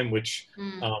Time, which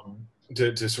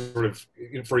to sort of,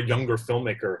 you know, for a younger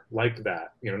filmmaker like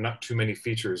that, you know, not too many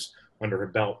features under her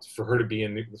belt, for her to be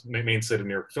in the main slate of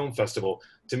New York Film Festival,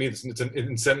 to me, in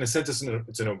a sense,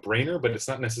 it's a no-brainer, but it's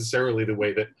not necessarily the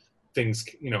way that things,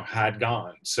 you know, had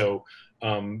gone. So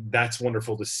that's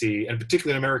wonderful to see, and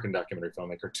particularly an American documentary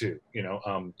filmmaker too. You know,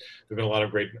 there've been a lot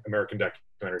of great American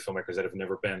documentary filmmakers that have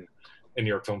never been in New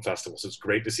York Film Festival, so it's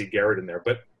great to see Garrett in there.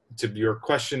 But to your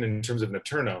question, in terms of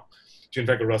Notturno,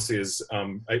 Gianfranco Rosi is,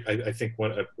 I think,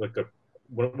 one of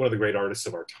the great artists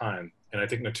of our time, and I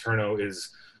think Notturno is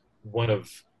one of,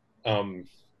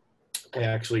 I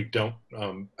actually don't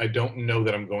know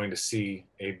that I'm going to see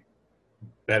a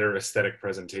better aesthetic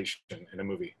presentation in a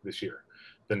movie this year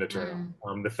than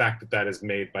Notturno. The fact that that is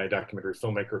made by a documentary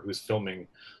filmmaker who's filming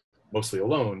mostly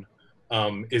alone,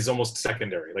 is almost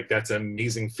secondary. Like that's an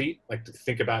amazing feat, like to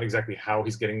think about exactly how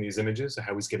he's getting these images,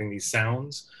 how he's getting these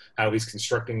sounds, how he's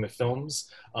constructing the films,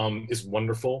 is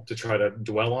wonderful to try to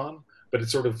dwell on, but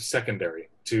it's sort of secondary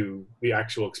to the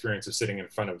actual experience of sitting in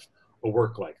front of a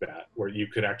work like that, where you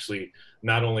could actually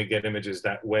not only get images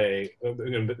that way,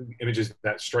 images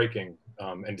that striking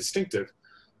and distinctive,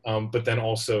 but then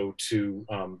also to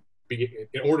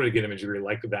in order to get imagery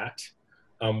like that,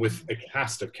 with a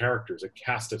cast of characters, a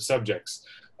cast of subjects,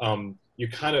 you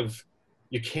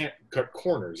can't cut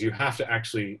corners. You have to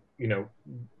actually,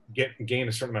 gain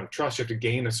a certain amount of trust. You have to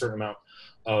gain a certain amount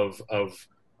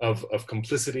of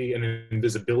complicity and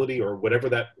invisibility, or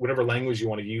whatever language you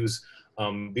want to use.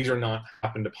 These are not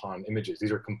happened upon images.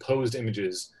 These are composed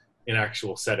images in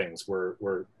actual settings where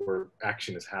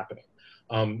action is happening.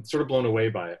 Sort of blown away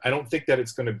by it. I don't think that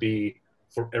it's going to be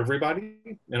for everybody,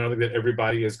 and I don't think that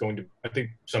everybody is going to, I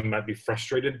think some might be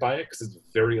frustrated by it because it's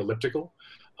very elliptical.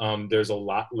 There's a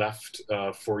lot left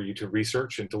for you to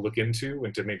research and to look into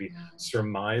and to maybe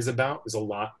surmise about. There's a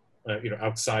lot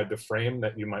outside the frame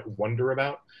that you might wonder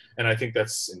about, and I think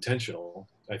that's intentional.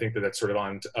 I think that that's sort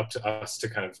of up to us to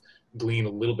kind of glean a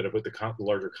little bit of what the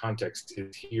larger context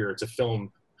is here. It's a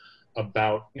film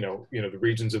about the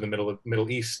regions of the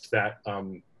Middle East that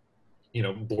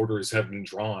borders have been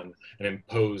drawn and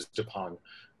imposed upon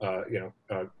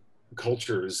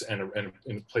cultures and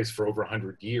in place for over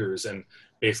 100 years, and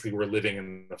basically we're living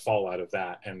in the fallout of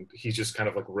that, and he's just kind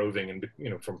of like roving and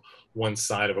from one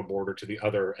side of a border to the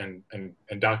other and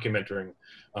documenting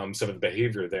some of the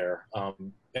behavior there,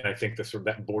 and I think the sort of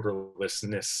that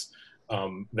borderlessness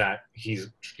that he's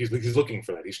looking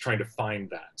for, that he's trying to find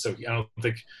that. So I don't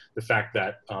think the fact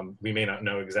that we may not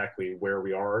know exactly where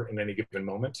we are in any given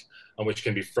moment, which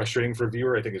can be frustrating for a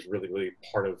viewer, I think is really, really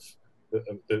part of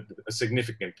a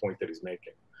significant point that he's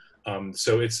making.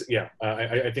 So it's,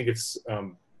 I think it's,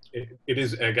 it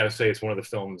is, I gotta say, it's one of the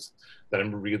films that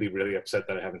I'm really, really upset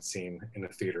that I haven't seen in the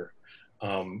theater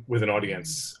with an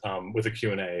audience, with a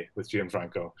Q&A with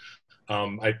Gianfranco.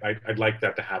 I'd like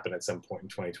that to happen at some point in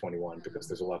 2021 because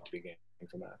there's a lot to be gained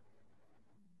from that.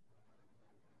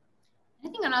 I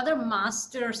think another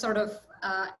master sort of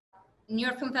New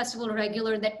York Film Festival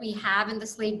regular that we have in the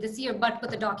slate this year, but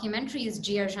with a documentary, is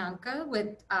Gia Janka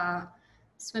with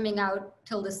Swimming Out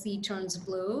Till the Sea Turns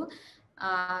Blue.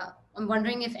 I'm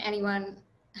wondering if anyone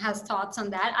has thoughts on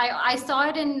that. I saw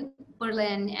it in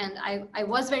Berlin, and I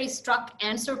was very struck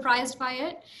and surprised by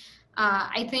it.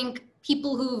 I think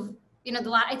people who've,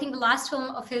 I think the last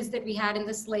film of his that we had in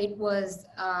the slate was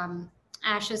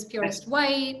Ashes Purest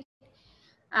White.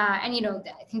 And,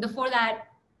 I think before that,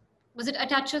 was it A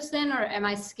Touch of Sin, or am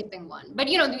I skipping one? But,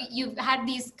 you've had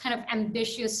these kind of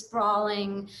ambitious,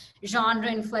 sprawling,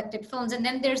 genre-inflected films. And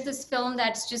then there's this film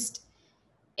that's just,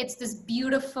 it's this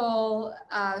beautiful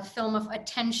film of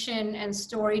attention and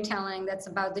storytelling that's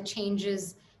about the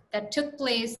changes that took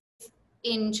place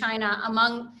in China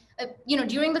among,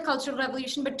 during the Cultural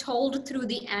Revolution, but told through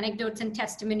the anecdotes and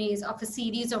testimonies of a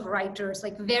series of writers,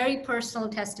 like very personal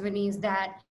testimonies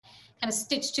that kind of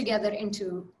stitched together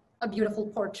into a beautiful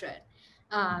portrait.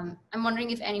 I'm wondering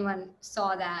if anyone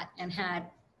saw that and had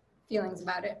feelings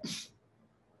about it.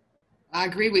 I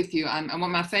agree with you. And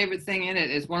my favorite thing in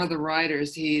it is one of the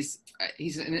writers. He's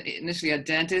initially a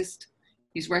dentist.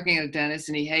 He's working at a dentist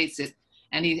and he hates it.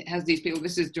 And he has these people.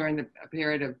 This is during the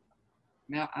period of,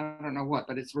 I don't know what,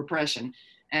 but it's repression.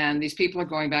 And these people are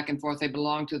going back and forth. They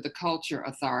belong to the culture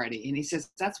authority. And he says,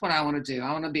 that's what I want to do.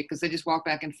 I want to be, because they just walk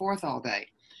back and forth all day.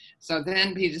 So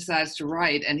then he decides to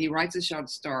write, and he writes a short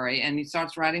story, and he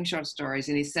starts writing short stories,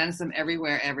 and he sends them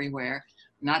everywhere,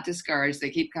 not discouraged.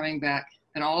 They keep coming back.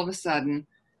 And all of a sudden,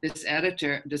 this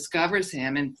editor discovers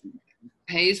him and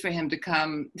pays for him to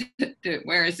come to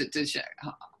where is it?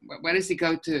 Where does he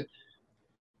go to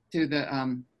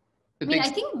the I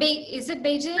think, is it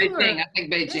Beijing? Beijing, I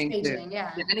think Beijing too.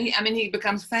 Yeah. And he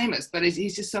becomes famous, but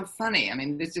he's just so funny. I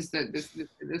mean, this is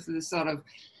sort of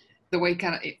the way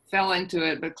kind of it fell into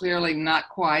it, but clearly not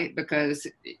quite, because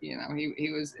he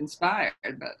was inspired.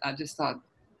 But I just thought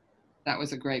that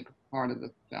was a great part of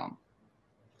the film.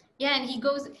 Yeah, and he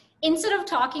goes, instead of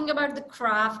talking about the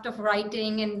craft of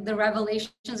writing and the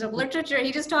revelations of literature,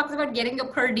 he just talks about getting a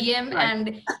per diem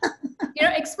and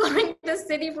exploring the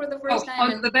city for the first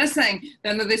time. The best thing,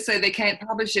 then they say they can't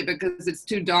publish it because it's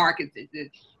too dark.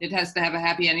 It has to have a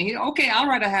happy ending. Okay, I'll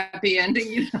write a happy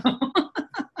ending.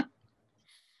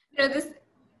 This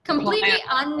completely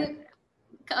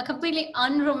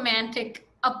unromantic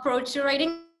approach to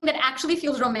writing that actually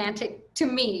feels romantic to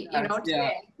me,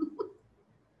 today.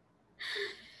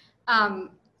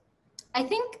 I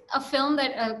think a film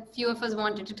that a few of us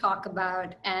wanted to talk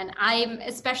about, and I'm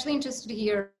especially interested to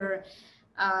hear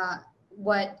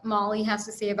what Molly has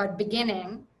to say about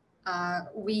Beginning.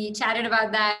 We chatted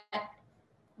about that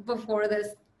before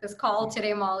this call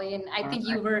today, Molly, and I think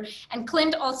you were, and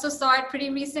Clint also saw it pretty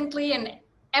recently, and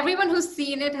everyone who's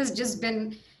seen it has just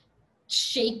been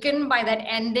shaken by that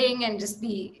ending and just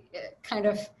the kind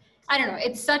of, I don't know,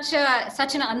 it's such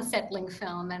an unsettling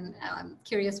film, and I'm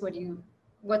curious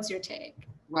what's your take?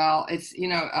 Well, it's,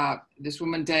 this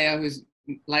woman Deo, whose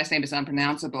last name is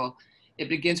unpronounceable. It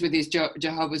begins with these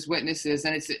Jehovah's Witnesses,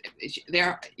 and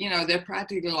they're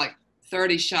practically like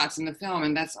 30 shots in the film,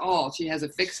 and that's all. She has a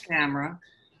fixed camera.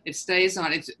 It stays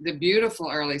on. It's the beautiful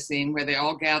early scene where they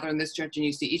all gather in this church, and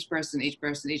you see each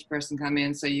person come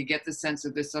in. So you get the sense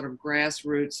of this sort of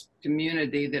grassroots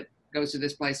community that goes to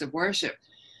this place of worship.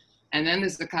 And then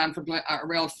there's the conflict, a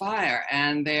real fire,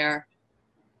 and they're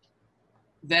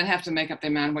then have to make up their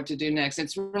mind what to do next.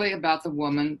 It's really about the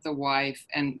woman, the wife,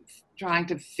 and trying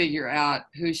to figure out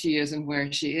who she is and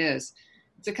where she is.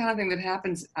 It's the kind of thing that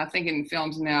happens, I think, in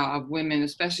films now of women,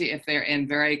 especially if they're in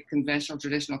very conventional,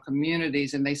 traditional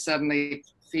communities and they suddenly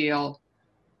feel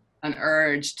an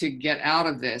urge to get out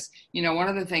of this. One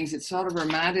of the things it sort of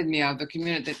reminded me of the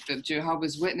community, the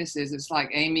Jehovah's Witnesses, it's like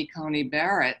Amy Coney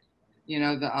Barrett,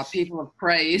 the people of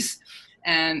praise,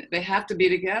 and they have to be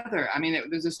together. I mean,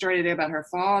 there's a story today about her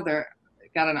father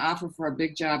got an offer for a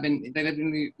big job, and they lived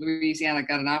in Louisiana,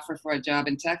 got an offer for a job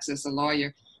in Texas, a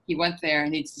lawyer. He went there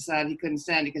and he decided he couldn't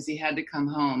stand it because he had to come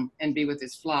home and be with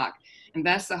his flock. And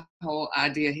that's the whole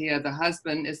idea here. The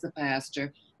husband is the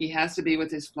pastor. He has to be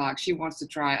with his flock. She wants to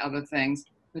try other things,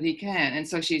 but he can't. And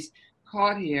so she's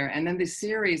caught here. And then this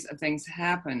series of things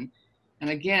happen. And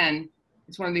again,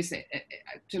 it's one of these things.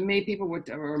 To me, people would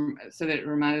say that it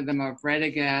reminded them of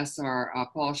Radagast or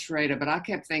Paul Schrader, but I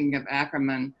kept thinking of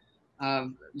Ackerman,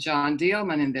 of John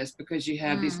Dielman in this, because you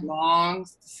have these long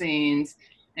scenes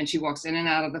and she walks in and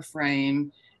out of the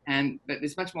frame, but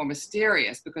it's much more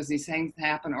mysterious because these things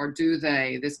happen, or do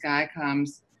they? This guy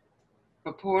comes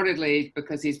purportedly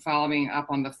because he's following up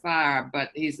on the fire, but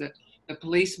the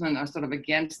policemen are sort of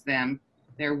against them.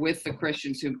 They're with the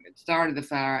Christians who started the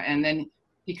fire, and then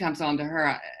he comes on to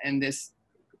her in this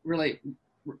really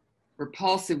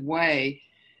repulsive way,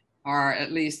 or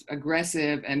at least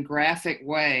aggressive and graphic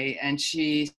way, and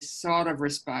she sort of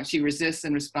responds. She resists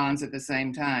and responds at the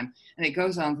same time, and it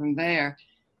goes on from there.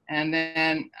 And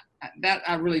then that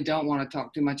I really don't want to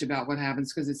talk too much about what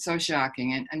happens because it's so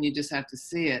shocking, and you just have to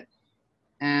see it.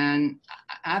 And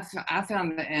I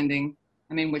found the ending.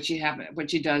 I mean, what she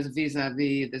does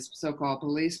vis-a-vis this so-called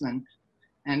policeman,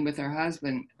 and with her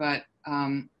husband. But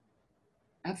I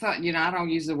thought, I don't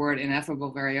use the word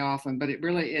ineffable very often, but it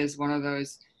really is one of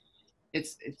those.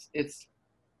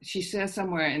 She says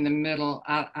somewhere in the middle,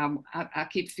 I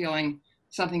keep feeling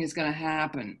something is going to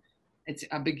happen. It's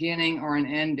a beginning or an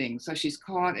ending. So she's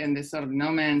caught in this sort of no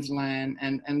man's land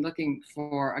and looking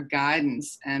for a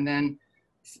guidance. And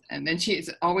then she's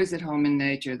always at home in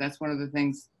nature. That's one of the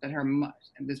things that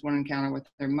this one encounter with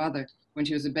her mother, when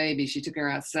she was a baby, she took her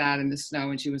outside in the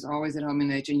snow and she was always at home in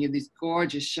nature. And you have these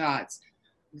gorgeous shots.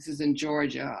 This is in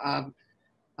Georgia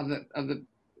of the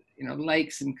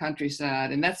lakes and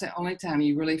countryside. And that's the only time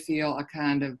you really feel a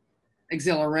kind of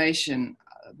exhilaration.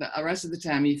 The rest of the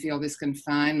time you feel this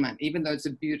confinement, even though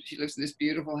she lives in this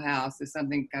beautiful house, there's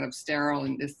something kind of sterile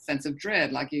and this sense of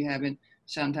dread like you have in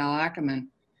Chantal Akerman.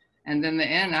 And then the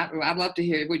end, I'd love to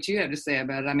hear what you have to say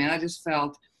about it. I mean, I just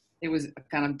felt it was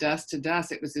kind of dust to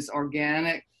dust. It was this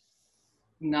organic,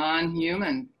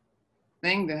 non-human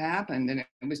thing that happened, and it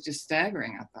was just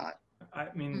staggering, I thought. I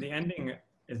mean, the ending,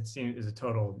 it seems, is a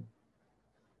total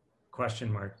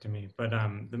question mark to me, but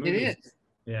the movie it is.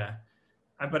 Yeah,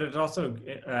 but it's also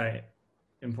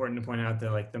important to point out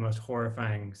that like the most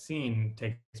horrifying scene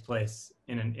takes place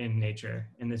in nature,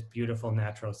 in this beautiful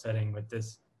natural setting with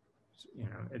this,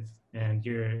 and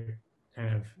you're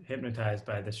kind of hypnotized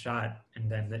by the shot, and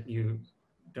then that you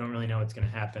don't really know what's going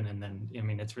to happen, and then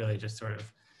it's really just sort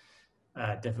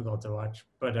of difficult to watch,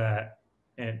 but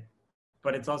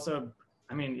it's also,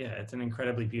 it's an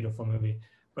incredibly beautiful movie,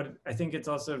 but I think it's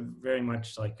also very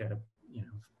much like a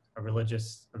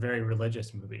very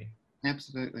religious movie.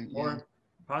 Absolutely. Yeah. Or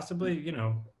possibly,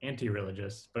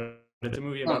 anti-religious, but it's a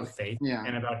movie about faith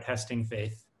and about testing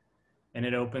faith. And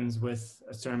it opens with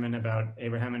a sermon about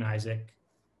Abraham and Isaac.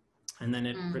 And then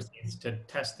it proceeds to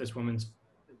test this woman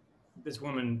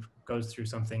goes through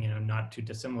something, not too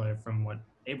dissimilar from what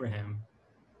Abraham,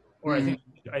 or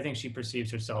I think she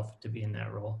perceives herself to be in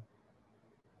that role.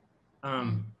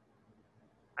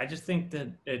 I just think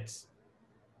that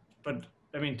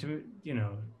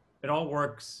it all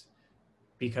works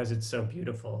because it's so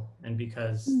beautiful, and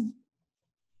because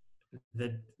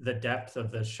the depth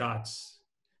of the shots,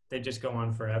 they just go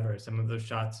on forever. Some of those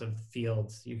shots of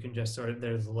fields, you can just sort of,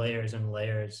 there's layers and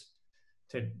layers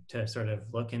to sort of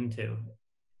look into,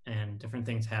 and different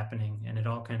things happening, and it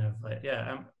all kind of like,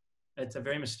 it's a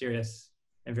very mysterious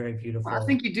and very beautiful. Well, I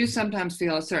think you do sometimes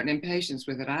feel a certain impatience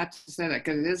with it. I have to say that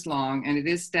because it is long and it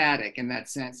is static in that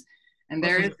sense, and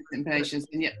there is impatience,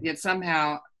 and yet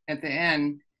somehow at the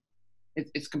end,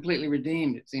 it's completely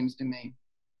redeemed. It seems to me.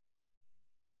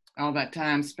 All that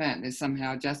time spent is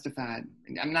somehow justified.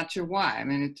 I'm not sure why. I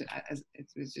mean,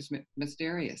 it's just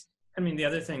mysterious. I mean, the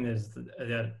other thing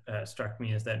that struck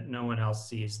me is that no one else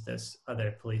sees this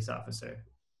other police officer.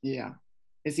 Yeah,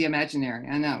 it's the imaginary.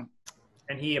 I know.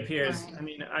 And he appears. Right. I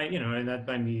mean, and that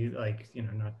might be like,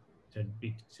 not to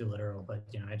be too literal, but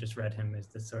I just read him as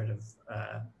this sort of,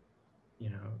 I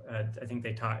think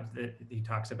he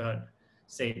talks about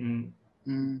Satan.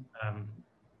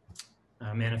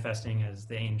 Manifesting as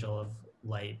the angel of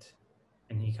light,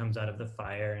 and he comes out of the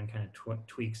fire and kind of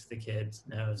tweaks the kid's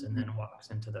nose and then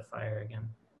walks into the fire again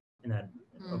in that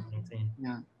opening scene.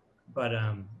 Yeah. But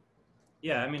I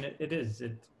mean, it is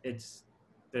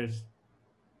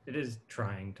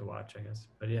trying to watch, I guess.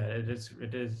 But yeah, it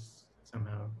is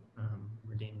somehow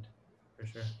redeemed for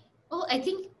sure. Well, I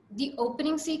think the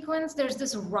opening sequence, there's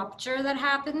this rupture that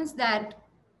happens that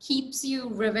keeps you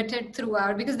riveted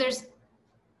throughout, because there's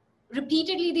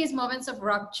repeatedly these moments of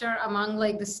rupture among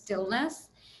like the stillness,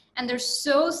 and they're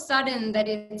so sudden that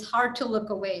it's hard to look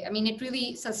away. I mean, it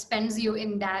really suspends you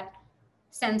in that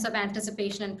sense of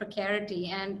anticipation and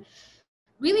precarity, and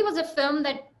really was a film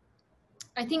that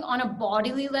I think on a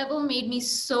bodily level made me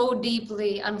so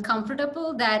deeply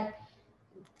uncomfortable that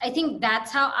I think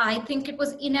that's how I think it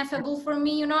was ineffable for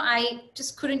me. I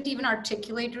just couldn't even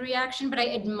articulate a reaction, but I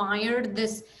admired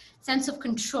this sense of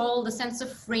control, the sense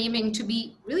of framing, to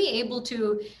be really able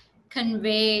to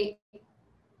convey,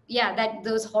 that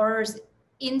those horrors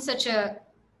in such an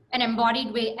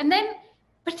embodied way. And then,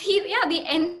 but the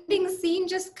ending scene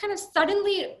just kind of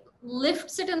suddenly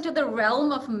lifts it into the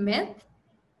realm of myth,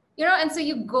 and so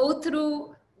you go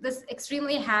through this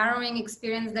extremely harrowing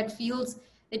experience that feels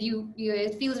that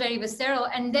it feels very visceral,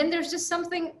 and then there's just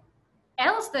something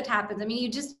else that happens. I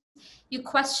mean, you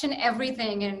question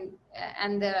everything,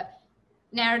 and the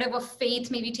narrative of faith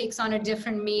maybe takes on a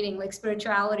different meaning, like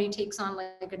spirituality takes on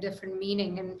like a different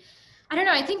meaning. And I don't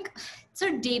know, I think it's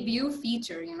her debut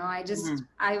feature,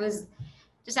 I was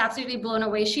just absolutely blown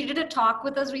away. She did a talk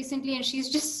with us recently, and she's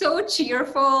just so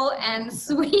cheerful and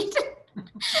sweet.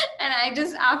 And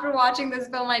after watching this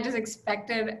film, I just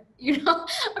expected, a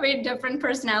very different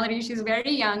personality. She's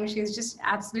very young. She's just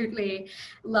absolutely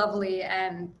lovely.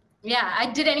 And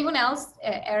did anyone else,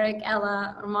 Eric,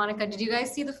 Ella, or Monica, did you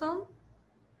guys see the film?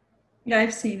 Yeah,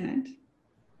 I've seen it.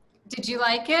 Did you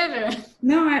like it? Or?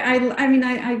 No, I mean,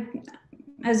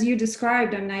 as you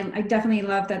described, I mean, I definitely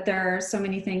love that there are so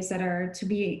many things that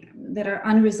are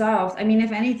unresolved. I mean,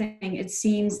 if anything, it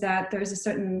seems that there's a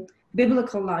certain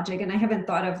biblical logic, and I haven't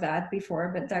thought of that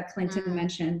before, but that Clinton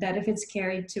mentioned, that if it's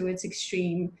carried to its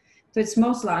extreme, to its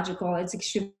most logical, it's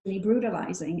extremely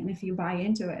brutalizing. And if you buy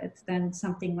into it, then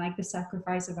something like the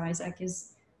sacrifice of Isaac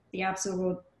is the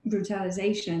absolute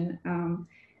brutalization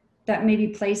that maybe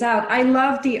plays out. I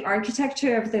love the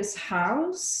architecture of this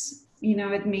house.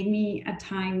 It made me at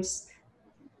times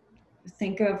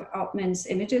think of Altman's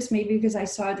Images, maybe because I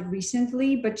saw it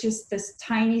recently, but just this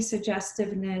tiny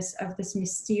suggestiveness of this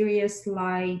mysterious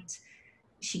light.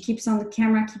 The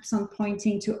camera keeps on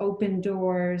pointing to open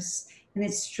doors, and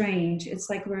it's strange. It's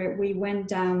like we went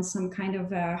down some kind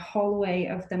of a hallway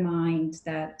of the mind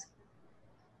that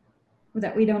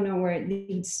we don't know where it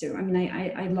leads to. I mean,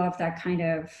 I love that kind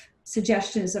of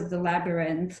suggestions of the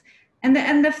labyrinth. And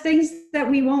the things that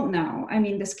we won't know. I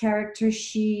mean, this character,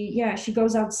 she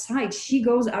goes outside. She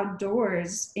goes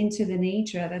outdoors into the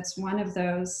nature. That's one of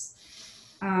those,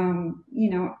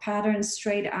 patterns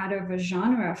straight out of a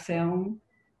genre film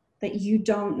that you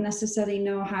don't necessarily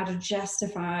know how to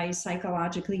justify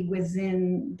psychologically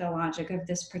within the logic of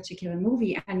this particular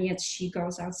movie. And yet she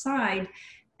goes outside.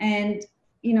 And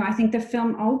I think the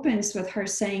film opens with her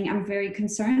saying, "I'm very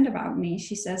concerned about me."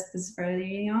 She says this very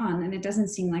early on, and it doesn't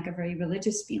seem like a very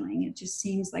religious feeling. It just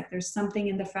seems like there's something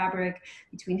in the fabric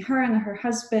between her and her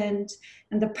husband,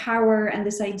 and the power and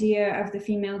this idea of the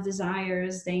female desire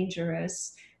is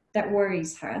dangerous, that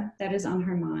worries her, that is on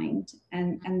her mind.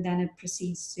 And then it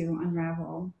proceeds to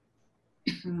unravel.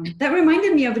 That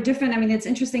reminded me of it's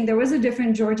interesting. There was a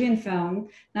different Georgian film,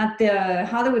 not the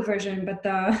Hollywood version, but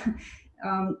the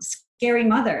Scary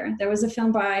Mother. There was a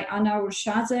film by Anna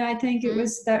Urshadze, I think it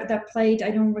was, that played,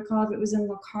 I don't recall if it was in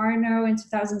Locarno in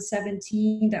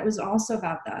 2017, that was also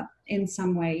about that in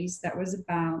some ways. That was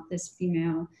about this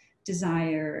female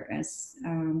desire as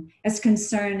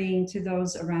concerning to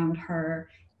those around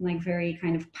her, like very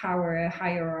kind of power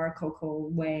hierarchical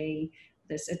way,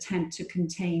 this attempt to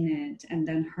contain it, and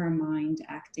then her mind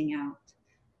acting out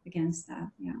against that.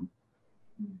 Yeah,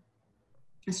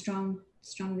 a strong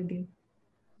review.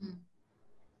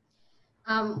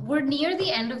 We're near the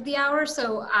end of the hour,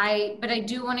 but I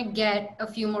do want to get a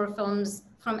few more films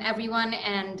from everyone.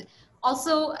 And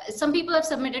also, some people have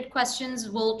submitted questions.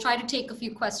 We'll try to take a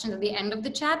few questions at the end of the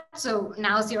chat. So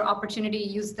now's your opportunity to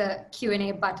use the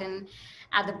Q&A button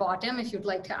at the bottom if you'd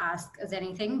like to ask us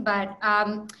anything. But,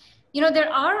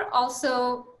 there are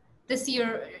also, this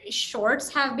year, shorts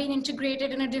have been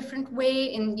integrated in a different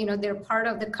way. And, they're part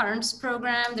of the Currents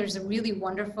program. There's a really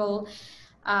wonderful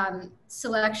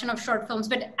selection of short films.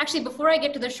 But actually, before I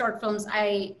get to the short films,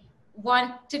 I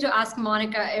wanted to ask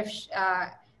Monica if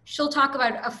she'll talk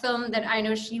about a film that I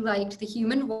know she liked, The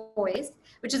Human Voice,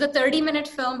 which is a 30-minute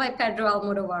film by Pedro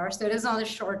Almodovar. So it is on the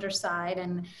shorter side,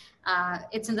 and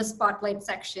it's in the spotlight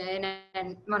section.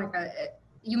 And Monica,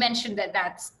 you mentioned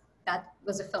that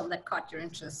was a film that caught your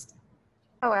interest.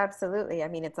 Oh, absolutely. I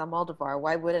mean, it's Almodovar.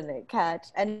 Why wouldn't it catch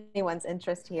anyone's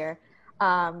interest here?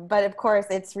 But of course,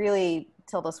 it's really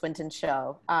Tilda Swinton's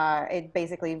show. It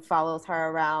basically follows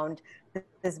her around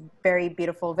this very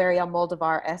beautiful, very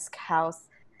Almodovar-esque house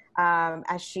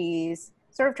as she's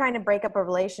sort of trying to break up a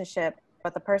relationship,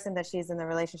 but the person that she's in the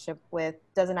relationship with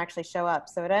doesn't actually show up.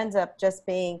 So it ends up just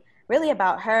being really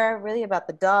about her, really about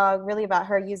the dog, really about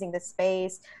her using the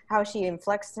space, how she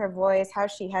inflects her voice, how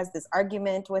she has this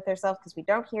argument with herself, because we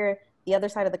don't hear the other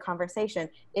side of the conversation.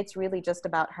 It's really just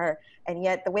about her. And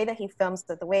yet the way that he films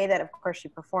it, the way that, of course, she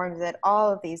performs it,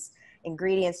 all of these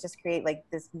ingredients just create like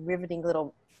this riveting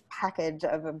little package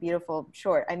of a beautiful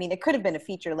short. I mean, it could have been a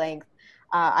feature length.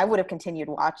 I would have continued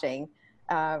watching.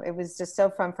 It was just so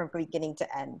fun from beginning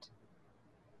to end.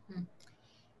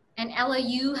 And Ela,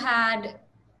 you had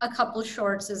a couple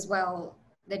shorts as well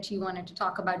that you wanted to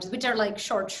talk about, which are like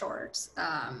shorts.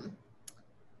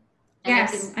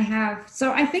 Yes, I have.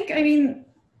 So I think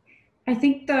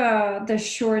the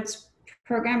shorts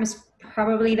program is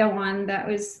probably the one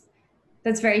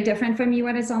that's very different from you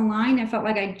when it's online. I felt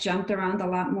like I jumped around a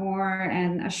lot more,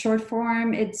 and a short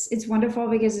form, it's wonderful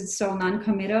because it's so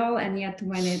non-committal, and yet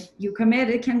when you commit,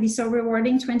 it can be so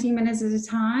rewarding. 20 minutes at a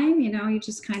time, you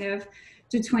just kind of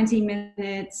do 20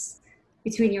 minutes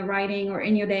between your writing or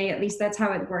in your day. At least that's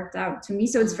how it worked out to me.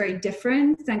 So it's very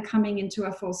different than coming into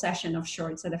a full session of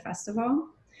shorts at a festival.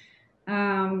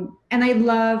 And I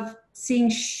love seeing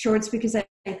shorts because I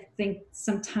think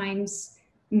sometimes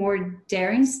more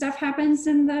daring stuff happens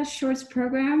in the shorts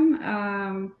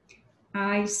program.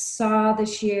 I saw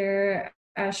this year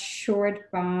a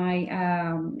short by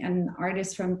an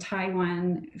artist from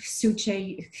Taiwan, Su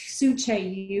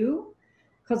Che-yu,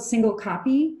 called Single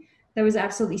Copy. That was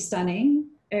absolutely stunning.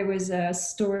 It was a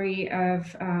story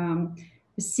of a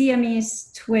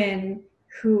Siamese twin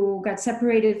who got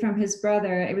separated from his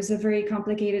brother. It was a very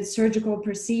complicated surgical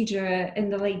procedure in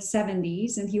the late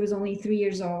 70s, and he was only 3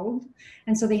 years old.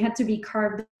 And so they had to be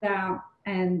carved out,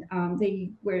 and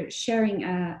they were sharing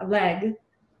a leg,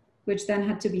 which then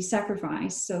had to be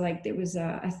sacrificed. So like there was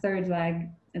a third leg.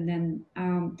 And then,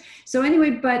 so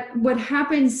anyway, but what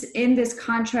happens in this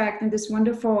contract and this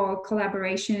wonderful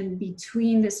collaboration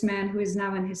between this man who is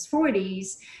now in his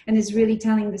 40s and is really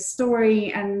telling the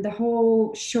story, and the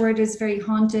whole short is very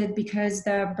haunted because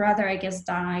the brother, I guess,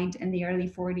 died in the early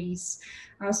 40s.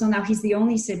 So now he's the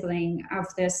only sibling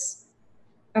of this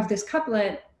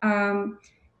couplet.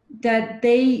 That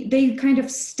they kind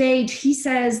of stage. He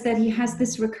says that he has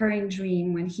this recurring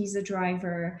dream when he's a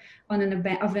driver on an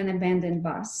abandoned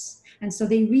bus, and so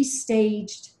they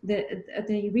restaged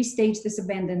this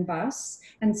abandoned bus,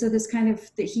 and so this kind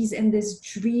of he's in this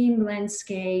dream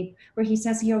landscape where he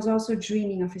says he was also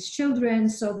dreaming of his children.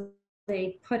 So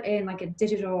they put in like a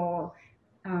digital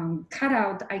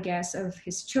cutout, I guess, of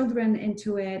his children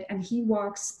into it, and he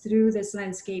walks through this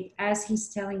landscape as he's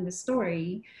telling the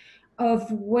story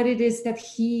of what it is that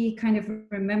he kind of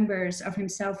remembers of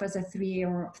himself as a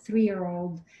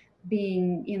three-year-old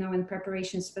being, in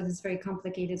preparations for this very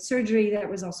complicated surgery that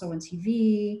was also on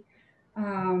TV.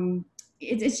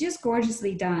 It's just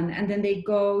gorgeously done. And then they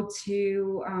go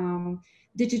to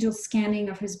digital scanning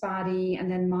of his body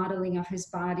and then modeling of his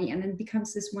body, and then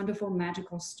becomes this wonderful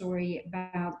magical story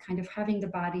about kind of having the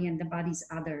body and the body's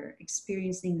other,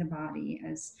 experiencing the body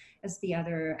as the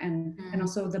other, and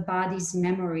also the body's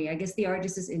memory. I guess the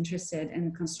artist is interested in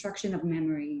the construction of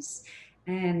memories,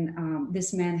 and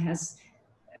this man has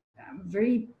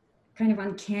very kind of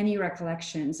uncanny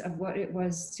recollections of what it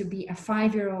was to be a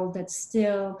 5-year-old that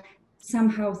still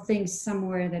somehow thinks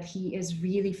somewhere that he is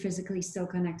really physically still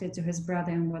connected to his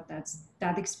brother, and what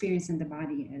that experience in the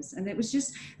body is. And it was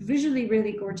just visually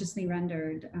really gorgeously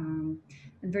rendered, and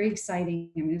very exciting.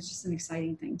 I mean, it's just an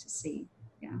exciting thing to see.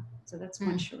 Yeah, so that's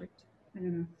one short. I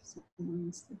don't know if someone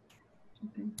wants to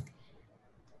jump in.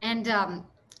 And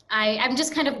I'm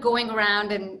just kind of going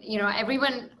around, and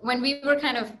everyone, when we were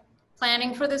kind of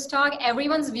planning for this talk,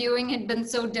 everyone's viewing had been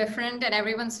so different, and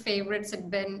everyone's favorites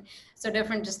had been so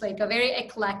different, just like a very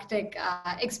eclectic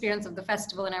experience of the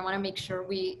festival. And I want to make sure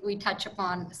we touch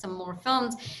upon some more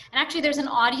films. And actually, there's an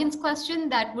audience question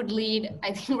that would lead,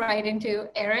 I think, right into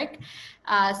Eric.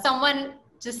 Someone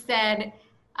just said,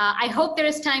 I hope there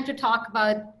is time to talk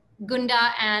about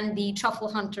Gunda and the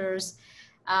Truffle Hunters.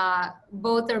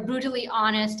 Both are brutally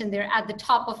honest, and they're at the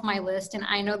top of my list, and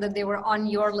I know that they were on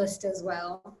your list as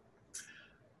well.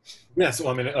 Yes, well,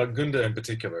 I mean, Gunda in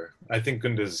particular. I think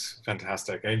Gunda's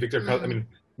fantastic. I mean, Victor, I mean,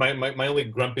 my only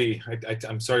grumpy,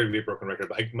 I'm sorry to be a broken record,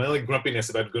 but my only grumpiness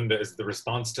about Gunda is the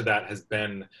response to that has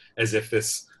been as if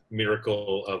this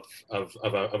miracle of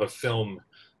a film,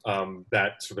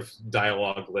 that sort of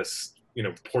dialogueless,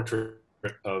 portrait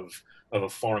of a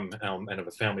farm and of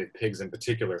a family of pigs in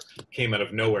particular, came out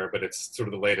of nowhere. But it's sort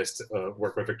of the latest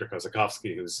work by Victor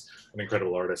Kossakovsky, who's an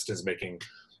incredible artist, is making,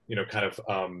 kind of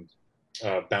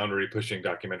boundary pushing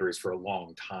documentaries for a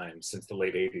long time, since the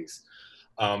late 80s.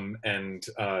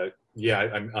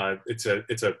 Yeah, it's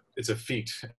a feat,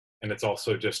 and it's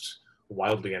also just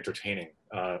wildly entertaining,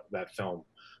 that film.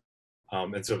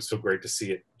 And so it's so great to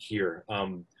see it here.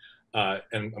 And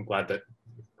I'm glad that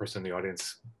the person in the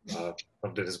audience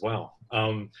loved it as well.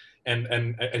 And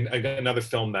again, another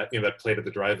film that that played at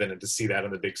the drive-in, and to see that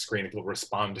on the big screen, people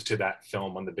respond to that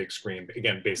film on the big screen.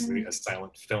 Again, basically a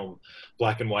silent film,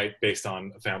 black and white, based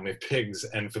on a family of pigs,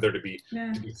 and for there to be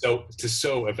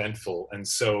so eventful and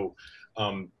so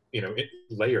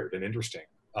layered and interesting,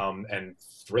 and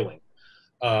thrilling.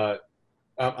 I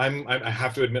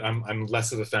have to admit, I'm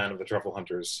less of a fan of the Truffle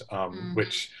Hunters,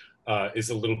 which is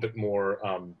a little bit more.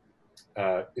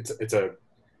 It's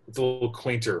a little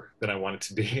quainter than I want it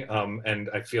to be, and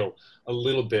I feel a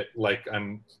little bit like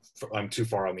I'm too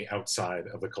far on the outside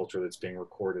of the culture that's being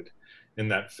recorded in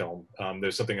that film.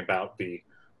 There's something about the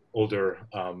older,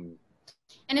 and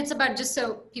it's about, just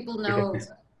so people know,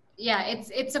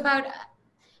 it's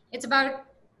about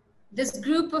this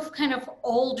group of kind of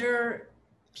older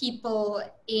people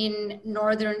in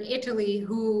northern Italy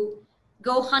who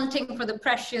go hunting for the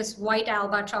precious white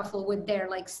Alba truffle with their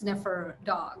like sniffer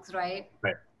dogs, right?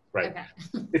 Right. Okay.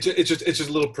 It's just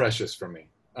a little precious for me.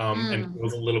 And it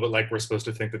feels a little bit like we're supposed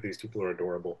to think that these people are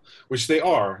adorable, which they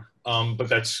are, but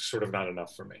that's sort of not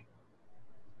enough for me.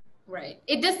 Right.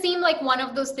 It does seem like one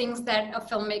of those things that a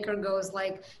filmmaker goes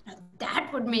like, that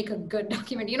would make a good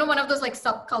documentary. One of those like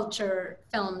subculture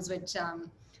films, which,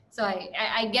 so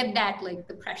I get that, like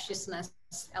the preciousness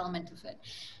element of it.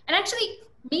 And actually,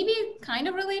 maybe kind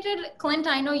of related, Clint,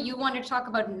 I know you want to talk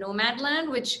about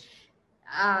Nomadland, which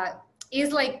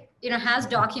is like, has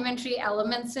documentary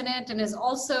elements in it, and is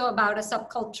also about a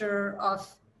subculture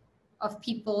of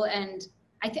people. And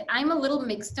I'm a little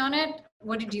mixed on it.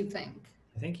 What did you think?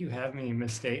 I think you have me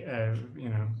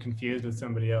confused with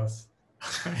somebody else.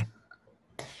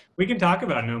 We can talk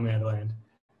about Nomadland.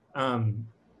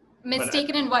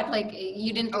 Mistaken in what? Like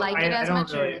you didn't like it as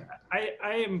much? Really,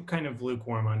 I am kind of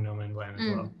lukewarm on Nomadland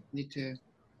as well. Me too.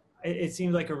 It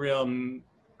seems like a real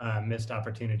missed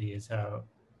opportunity.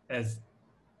 I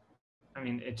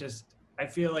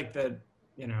feel like that.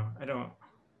 I don't.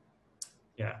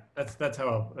 Yeah, that's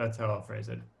how I'll phrase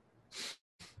it.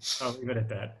 I'll leave it at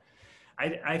that.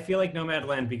 I feel like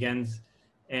Nomadland begins,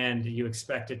 and you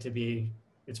expect it to be.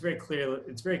 It's very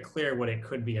clear what it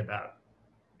could be about.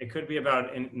 It could be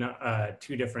about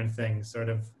two different things, sort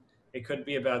of. It could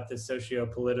be about the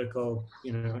socio-political,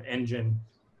 engine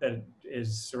that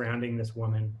is surrounding this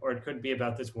woman, or it could be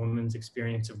about this woman's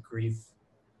experience of grief,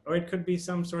 or it could be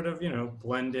some sort of,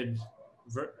 blended,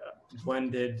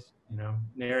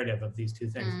 narrative of these two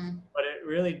things. But it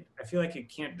really, I feel like it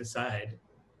can't decide,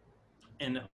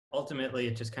 and ultimately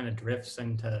it just kind of drifts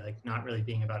into like not really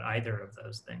being about either of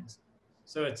those things.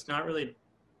 So it's not really.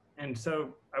 And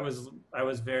so I was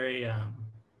very,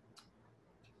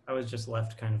 I was just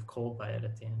left kind of cold by it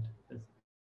at the end.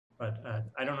 But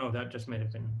I don't know, that just might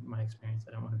have been my experience.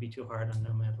 I don't want to be too hard on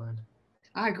Nomadland.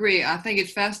 I agree. I think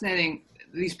it's fascinating.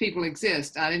 These people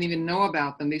exist. I didn't even know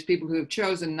about them. These people who have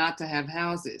chosen not to have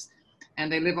houses.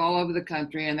 And they live all over the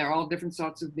country, and they're all different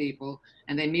sorts of people.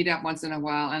 And they meet up once in a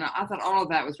while. And I thought all of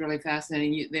that was really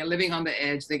fascinating. They're living on the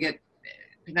edge. They get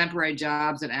temporary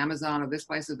jobs at Amazon or this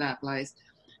place or that place.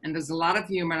 And there's a lot of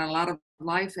humor and a lot of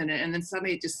life in it. And then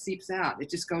suddenly it just seeps out. It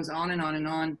just goes on and on and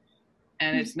on.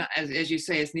 And it's not, as you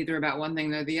say, it's neither about one thing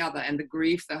nor the other. And the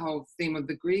grief, the whole theme of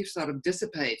the grief sort of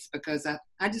dissipates, because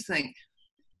I just think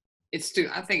it's too,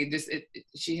 I think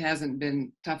she hasn't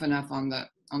been tough enough on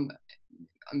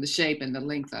the shape and the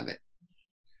length of it.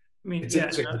 I mean, It's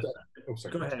yeah. sorry.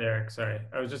 Go ahead, Eric. Sorry.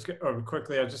 I was just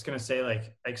going to say,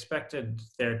 like, I expected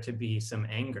there to be some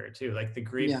anger too. Like the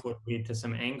grief would lead to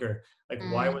some anger. Like,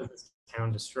 why was this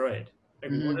town destroyed?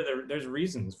 Like, what are there's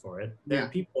reasons for it. There are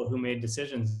people who made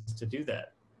decisions to do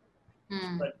that.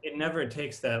 But it never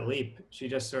takes that leap. She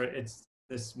just it's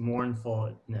this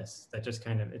mournfulness that just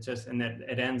kind of, and that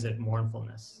it ends at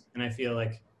mournfulness. And I feel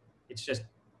like it's just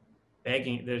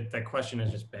begging, that question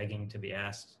is just begging to be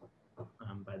asked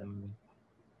by the movie.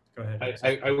 Go ahead.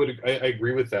 I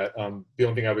agree with that. The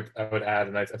only thing I would add,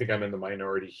 and I think I'm in the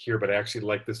minority here, but I actually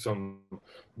like this film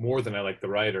more than I like The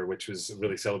Writer, which was a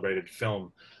really celebrated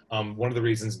film. One of the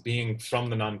reasons being, from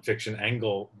the nonfiction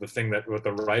angle, the thing with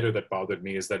The Writer that bothered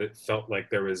me is that it felt like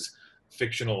there was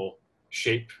fictional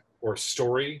shape or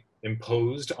story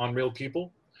imposed on real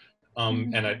people.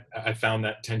 And I found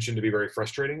that tension to be very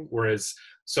frustrating. Whereas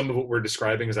some of what we're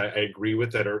describing, as I agree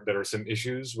with, that are some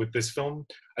issues with this film,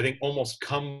 I think almost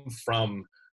come from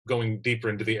going deeper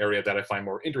into the area that I find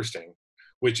more interesting,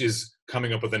 which is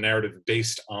coming up with a narrative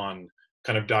based on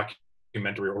kind of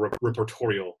documentary or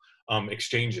reportorial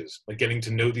exchanges, like getting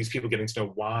to know these people, getting to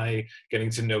know why, getting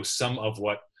to know some of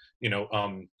what,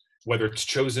 whether it's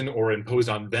chosen or imposed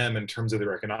on them in terms of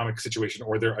their economic situation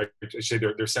or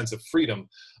their sense of freedom,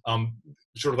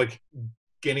 sort of like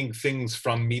getting things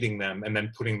from meeting them and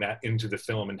then putting that into the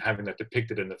film and having that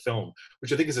depicted in the film,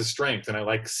 which I think is a strength. And I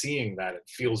like seeing that. It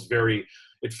feels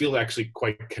actually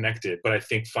quite connected, but I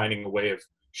think finding a way of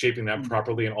shaping that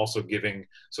properly and also giving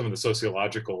some of the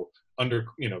sociological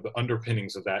the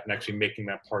underpinnings of that and actually making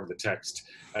that part of the text,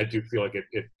 I do feel like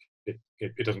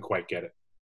it doesn't quite get it.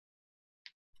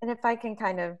 And if I can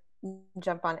kind of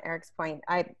jump on Eric's point,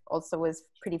 I also was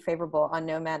pretty favorable on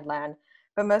Nomadland,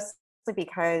 but mostly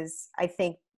because I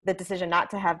think the decision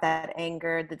not to have that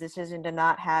anger, the decision to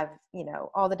not have,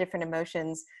 all the different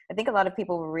emotions, I think a lot of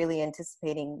people were really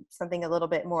anticipating something a little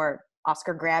bit more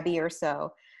Oscar grabby or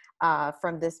so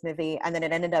from this movie. And then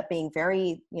it ended up being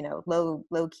very,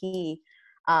 low key.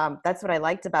 That's what I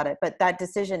liked about it. But that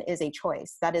decision is a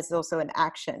choice. That is also an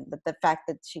action. But the fact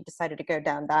that she decided to go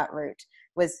down that route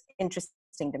was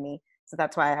interesting to me. So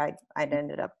that's why I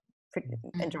ended up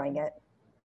enjoying it.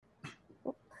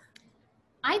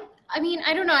 I mean,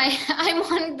 I don't know. I'm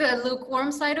on the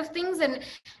lukewarm side of things. And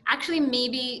actually,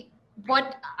 maybe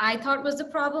what I thought was the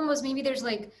problem was maybe there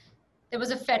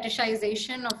was a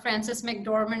fetishization of Frances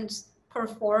McDormand's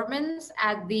performance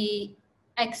at the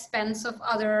expense of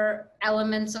other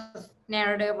elements of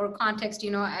narrative or context.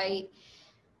 I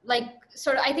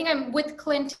think I'm with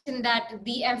Clint in that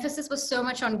the emphasis was so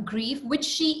much on grief, which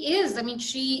she is. I mean,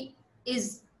 she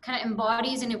is kind of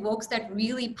embodies and evokes that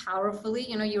really powerfully.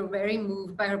 You're very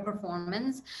moved by her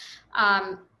performance.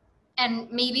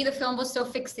 And maybe the film was so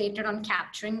fixated on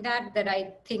capturing that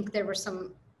I think there were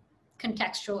some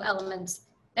contextual elements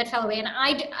that fell away. And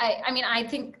I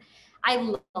think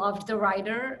I loved The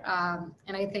Writer.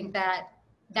 And I think that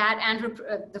and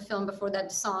the film before that,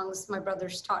 the songs my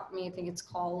brothers taught me, I think it's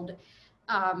called,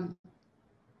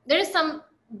 there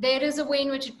is a way in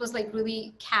which it was like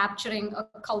really capturing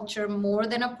a culture more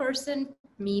than a person,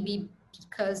 maybe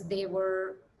because they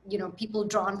were, people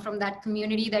drawn from that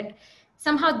community, that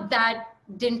somehow that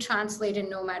didn't translate in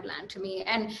Nomadland to me.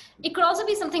 And it could also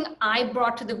be something I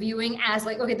brought to the viewing as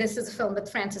like, okay, this is a film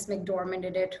with Frances McDormand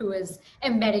in it, who is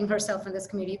embedding herself in this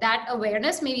community. That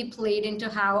awareness maybe played into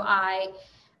how I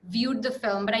viewed the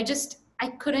film, but I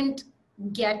couldn't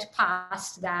get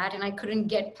past that, and I couldn't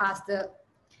get past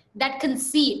that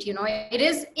conceit. It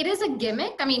is a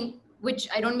gimmick. I mean, which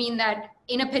I don't mean that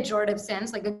in a pejorative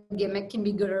sense, like a gimmick can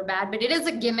be good or bad, but it is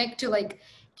a gimmick to like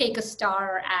take a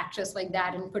star or actress like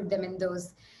that and put them in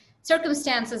those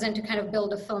circumstances and to kind of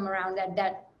build a film around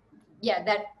that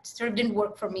sort of didn't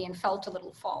work for me and felt a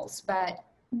little false, but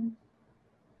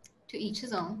to each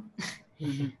his own.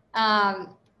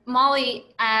 Molly,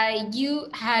 you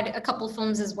had a couple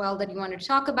films as well that you wanted to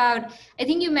talk about. I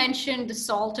think you mentioned The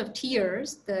Salt of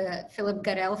Tears, the Philippe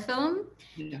Garrel film.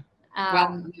 Yeah.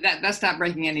 Well, that's not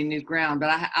breaking any new ground, but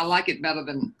I like it better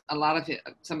than a lot of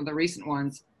some of the recent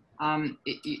ones. In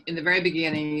the very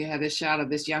beginning, you have this shot of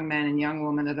this young man and young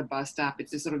woman at a bus stop.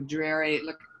 It's this sort of dreary,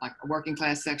 look like a working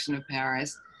class section of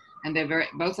Paris, and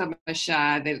both of them are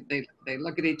shy. They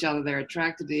look at each other. They're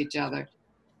attracted to each other,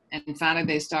 and finally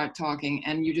they start talking,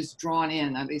 and you're just drawn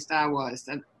in. At least I was,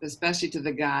 especially to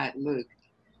the guy Luke.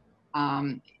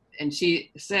 And she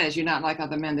says, "You're not like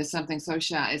other men. There's something so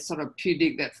shy." It's sort of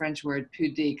pudique, that French word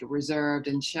pudique, reserved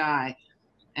and shy,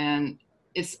 and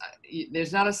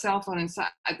there's not a cell phone inside.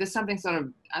 There's something sort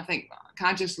of, I think,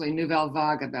 consciously nouvelle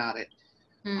vague about it.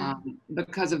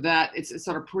 Because of that, it's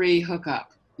sort of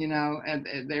pre-hookup, you know, and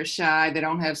they're shy. They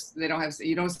don't have,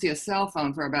 you don't see a cell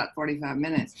phone for about 45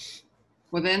 minutes.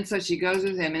 Well, then, so she goes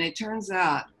with him, and it turns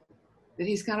out that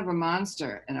he's kind of a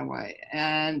monster in a way.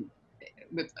 And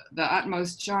with the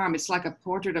utmost charm, it's like a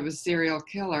portrait of a serial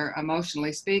killer,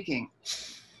 emotionally speaking.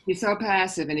 He's so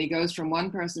passive, and he goes from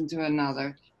one person to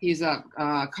another. He's a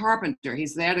carpenter.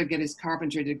 He's there to get his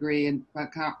carpentry degree, and a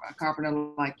carpenter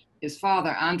like his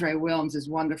father. Andre Wilms is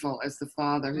wonderful as the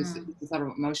father, who's the sort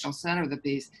of emotional center of the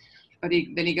piece. But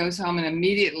then he goes home, and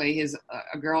immediately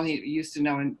a girl he used to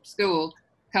know in school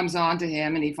comes on to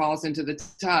him, and he falls into the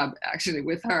tub, actually,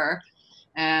 with her.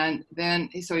 And then,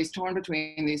 so he's torn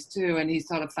between these two, and he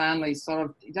finally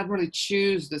he doesn't really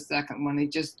choose the second one. He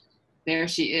just, there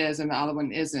she is, and the other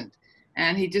one isn't.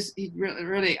 And he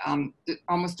really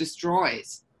almost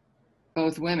destroys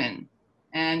both women.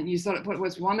 And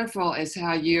what's wonderful is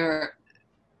how you're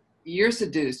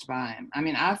seduced by him. I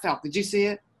mean, did you see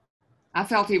it? I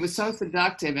felt he was so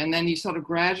seductive, and then you sort of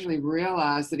gradually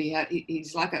realize that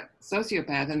he's like a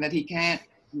sociopath, and that he can't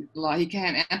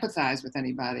empathize with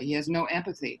anybody. He has no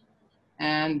empathy.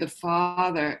 And the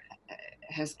father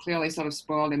has clearly sort of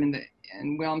spoiled him,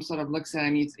 and Wilm sort of looks at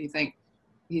him,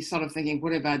 he's sort of thinking,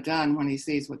 what have I done, when he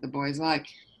sees what the boy's like.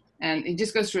 And he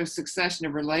just goes through a succession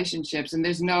of relationships, and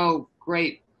there's no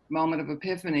great moment of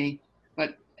epiphany,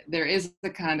 but there is the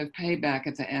kind of payback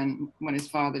at the end when his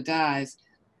father dies.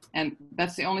 And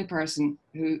that's the only person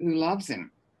who loves him.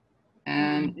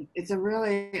 And it's a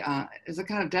really, it's a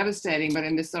kind of devastating, but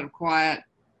in this sort of quiet,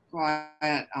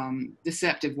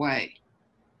 deceptive way.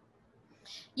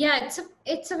 Yeah,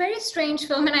 it's a very strange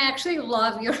film, and I actually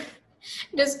love your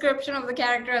description of the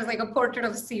character as like a portrait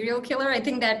of a serial killer. I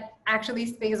think that actually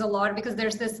says a lot, because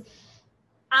there's this,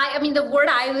 I mean, the word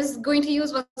I was going to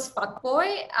use was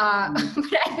fuckboy,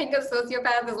 but I think a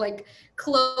sociopath is like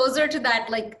closer to that,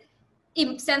 like,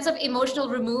 sense of emotional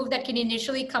remove that can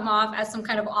initially come off as some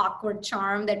kind of awkward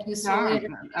charm that you slowly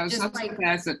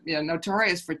sociopaths are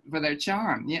notorious for their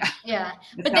charm. Yeah,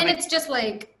 but then it's just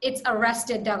like, it's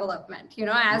arrested development, you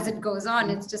know, as it goes on.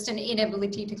 It's just an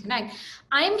inability to connect.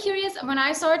 I am curious, when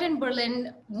I saw it in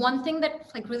Berlin, one thing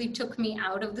that like really took me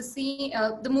out of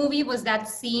the movie was that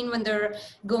scene when they're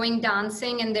going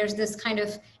dancing, and there's this kind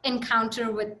of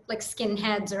encounter with like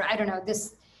skinheads, or I don't know,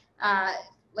 this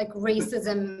like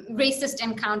racist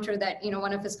encounter that, you know,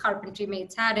 one of his carpentry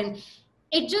mates had. And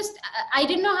it just, I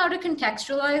didn't know how to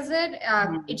contextualize it.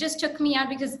 It just took me out,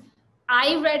 because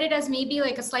I read it as maybe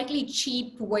like a slightly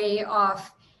cheap way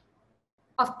of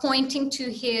pointing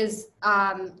to his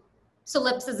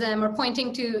solipsism, or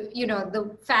pointing to, you know,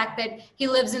 the fact that he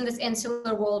lives in this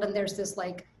insular world, and there's this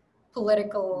like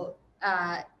political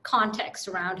context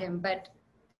around him. But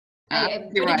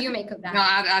what did you make of that? No,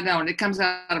 I don't. It comes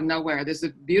out of nowhere. There's a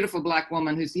beautiful black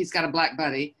woman he's got a black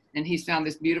buddy, and he's found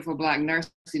this beautiful black nurse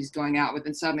he's going out with,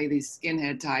 and suddenly these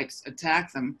skinhead types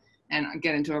attack them and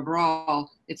get into a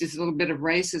brawl. It's this little bit of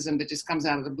racism that just comes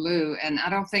out of the blue, and I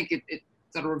don't think it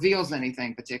sort of reveals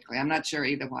anything particularly. I'm not sure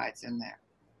either why it's in there.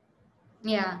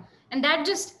 Yeah, and that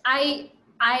just, I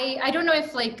don't know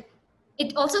if like,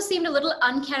 it also seemed a little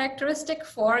uncharacteristic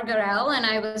for Garrel, and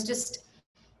I was just,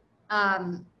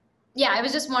 I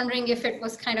was just wondering if it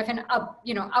was kind of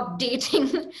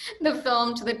updating the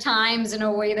film to the times in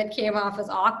a way that came off as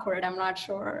awkward. I'm not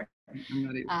sure. I'm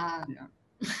not even,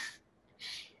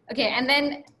 Okay, and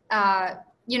then,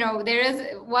 you know, there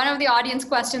is one of the audience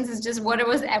questions is just what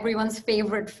was everyone's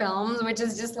favorite films, which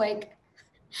is just like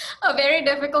a very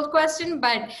difficult question,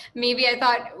 but maybe I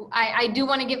thought I do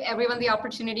want to give everyone the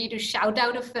opportunity to shout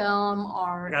out a film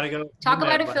or talk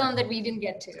about a film that we didn't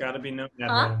get to. It's got to be Nomadland.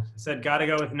 I said, got to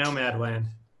go with Nomadland.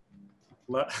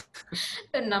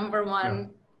 The number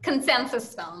one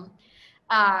consensus film.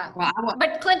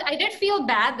 But Clint, I did feel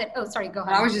bad that, oh, sorry, go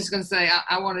ahead. I was just going to say,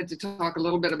 I wanted to talk a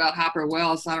little bit about Hopper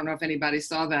Wells. I don't know if anybody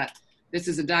saw that. This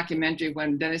is a documentary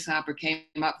when Dennis Hopper came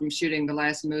up from shooting the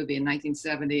last movie in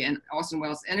 1970, and Orson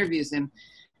Welles interviews him.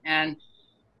 And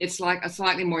it's like a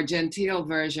slightly more genteel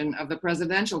version of the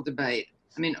presidential debate.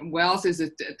 I mean, Wells is a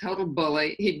total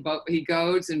bully. He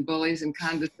goads and bullies and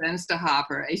condescends to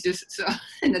Hopper. He's just so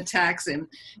and attacks him.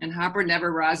 And Hopper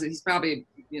never rises. He's probably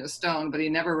stoned, but he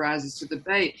never rises to the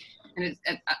bait. And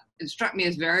it struck me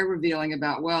as very revealing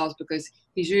about Wells, because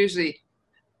he's usually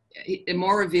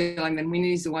more revealing than when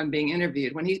he's the one being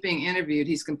interviewed. When he's being interviewed,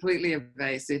 he's completely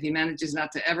evasive. He manages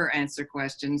not to ever answer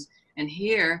questions. And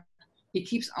here, he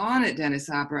keeps on at Dennis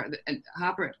Hopper. And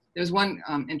Hopper, there's one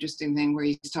interesting thing where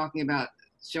he's talking about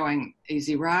showing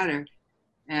Easy Rider,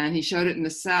 and he showed it in the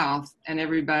South, and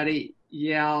everybody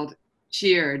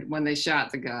cheered when they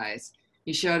shot the guys.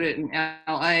 He showed it in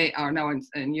L.A. or no, in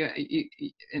I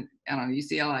don't know,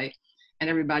 UCLA, and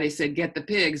everybody said, "Get the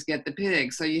pigs, get the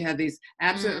pigs." So you had these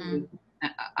absolutely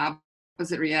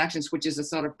opposite reactions, which is a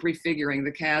sort of prefiguring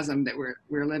the chasm that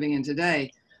we're living in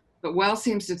today. But Wells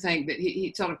seems to think that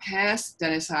he sort of casts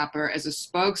Dennis Hopper as a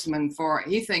spokesman for,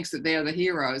 he thinks that they are the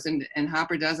heroes, and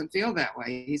Hopper doesn't feel that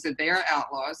way. He said they are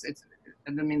outlaws. It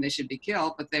doesn't mean they should be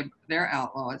killed, but they're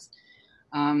outlaws.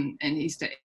 And he's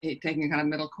taking a kind of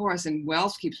middle course, and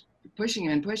Wells keeps pushing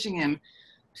him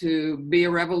to be a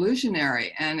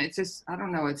revolutionary. And it's just, I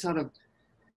don't know, it's sort of,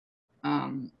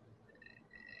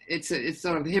 it's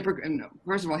sort of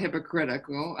first of all,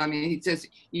 hypocritical. I mean, he says,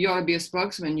 you ought to be a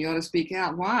spokesman, you ought to speak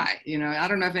out. Why? I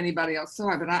don't know if anybody else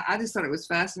saw it, but I just thought it was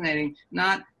fascinating,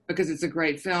 not because it's a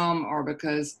great film or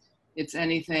because it's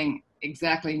anything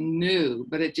exactly new,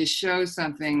 but it just shows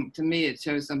something, to me, it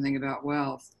shows something about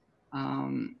Wells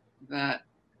that,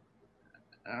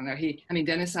 I don't know,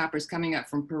 Dennis Hopper's coming up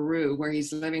from Peru, where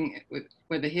he's living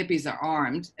where the hippies are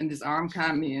armed in this armed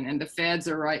commune, and the feds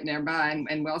are right nearby,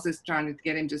 and Wells is trying to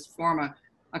get him to form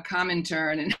a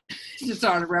Comintern and to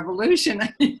start a revolution.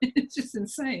 It's just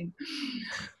insane.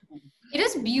 It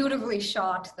is beautifully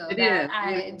shot, though.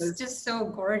 It's just so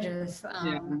gorgeous.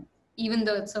 Even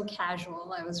though it's so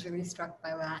casual, I was really struck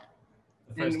by that.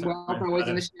 And Wells always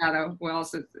in the shadow.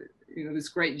 Wells is, this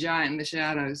great giant in the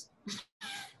shadows.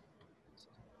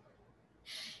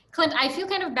 Clint, I feel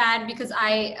kind of bad because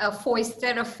I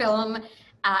foisted a film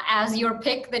as your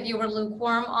pick that you were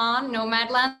lukewarm on,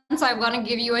 Nomadland. So I want to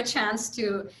give you a chance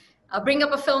to bring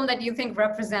up a film that you think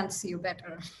represents you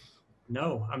better.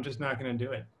 No, I'm just not going to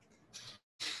do it.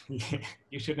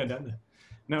 You shouldn't have done that.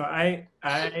 No, I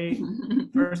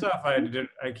first off,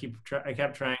 I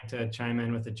kept trying to chime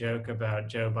in with a joke about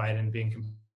Joe Biden being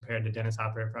compared to Dennis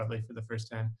Hopper probably for the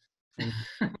first time,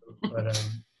 but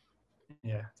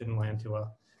yeah, didn't land too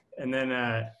well. And then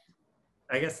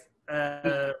I guess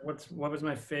what was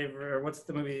my favorite, or what's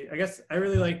the movie? I guess I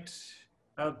really liked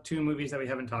two movies that we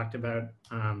haven't talked about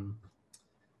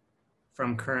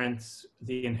from Currents,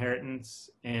 The Inheritance,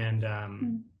 and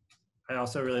I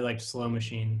also really liked Slow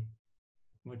Machine,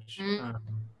 which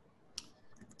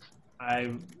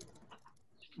I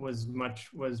was much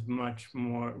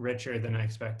more richer than I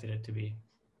expected it to be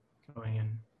going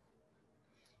in.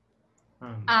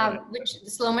 Which, The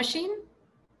Slow Machine?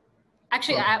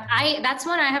 Actually, I that's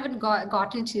one I haven't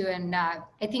gotten to, and I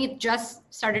think it just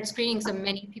started screening, so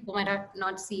many people might have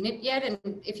not seen it yet. And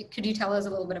could you tell us a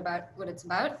little bit about what it's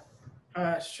about?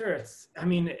 Sure.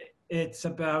 It's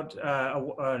about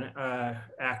an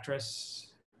actress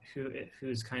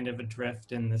who's kind of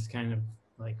adrift in this kind of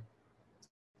like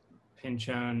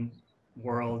pinchon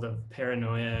world of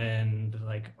paranoia and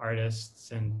like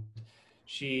artists, and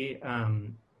she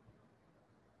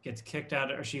gets kicked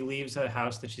out, or she leaves a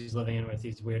house that she's living in with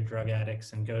these weird drug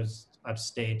addicts and goes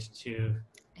upstate to,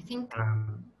 I think,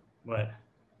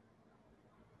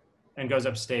 and goes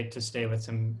upstate to stay with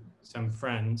some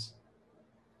friends,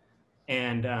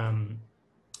 and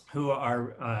who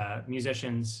are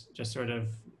musicians, just sort of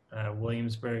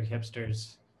Williamsburg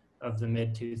hipsters of the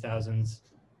mid 2000s,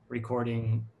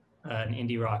 recording an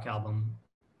indie rock album,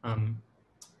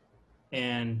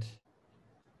 and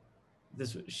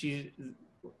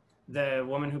the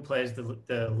woman who plays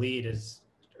the lead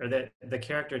or the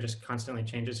character just constantly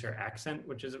changes her accent,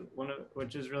 which is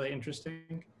really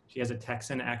interesting. She has a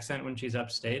Texan accent when she's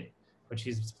upstate, but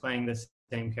she's playing the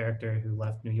same character who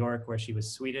left New York, where she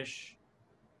was Swedish.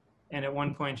 And at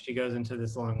one point she goes into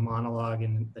this long monologue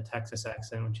in the Texas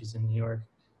accent when she's in New York.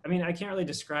 I mean, I can't really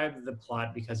describe the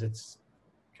plot because it's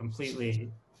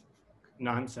completely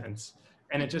nonsense.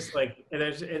 And it just like,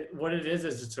 what it is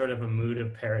it's sort of a mood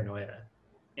of paranoia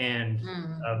and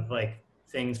of like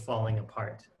things falling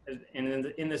apart, and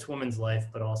in this woman's life,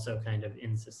 but also kind of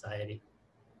in society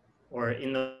or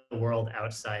in the world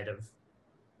outside of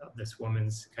this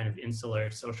woman's kind of insular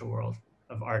social world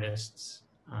of artists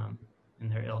in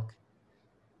their ilk.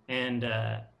 And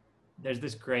there's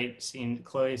this great scene.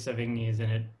 Chloé Sevigny is in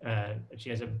it. She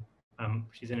has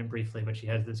she's in it briefly, but she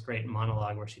has this great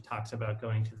monologue where she talks about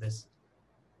going to this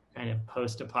kind of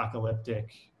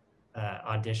post-apocalyptic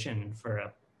audition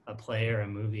for a play or a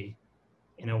movie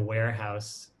in a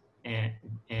warehouse,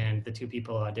 and the two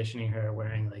people auditioning her are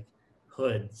wearing like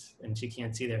hoods, and she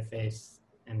can't see their face,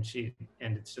 and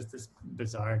it's just this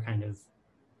bizarre kind of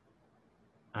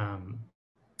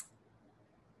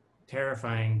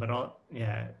terrifying, but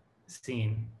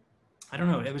scene. I don't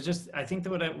know. It was just, I think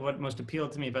that what most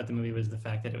appealed to me about the movie was the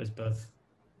fact that it was both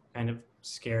kind of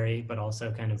scary, but also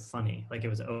kind of funny. Like it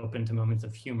was open to moments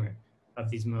of humor,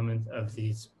 of these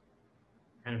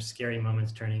kind of scary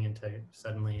moments turning into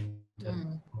suddenly into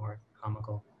more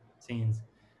comical scenes.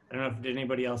 I don't know, did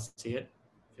anybody else see it?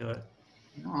 Feel it?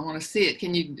 No, I want to see it.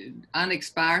 Can you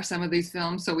unexpire some of these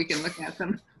films so we can look at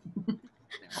them?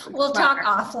 We'll talk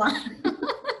offline.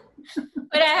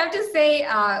 But I have to say,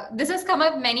 this has come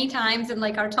up many times in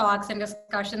like our talks and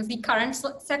discussions. The current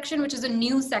section, which is a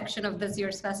new section of this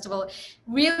year's festival,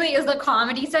 really is the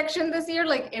comedy section this year.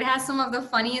 Like it has some of the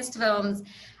funniest films.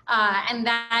 And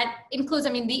that includes, I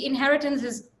mean, The Inheritance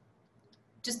is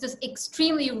just this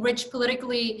extremely rich,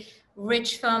 politically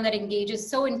rich film that engages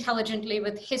so intelligently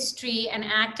with history and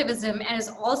activism, and is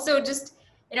also just,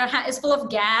 is full of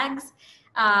gags.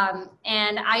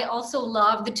 And I also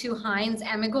love the two Hynes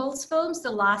Emigol's films,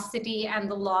 The Last City and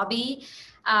The Lobby.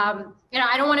 I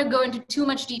don't want to go into too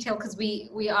much detail because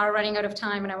we are running out of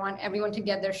time and I want everyone to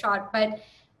get their shot, but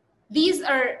these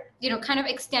are, kind of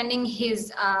extending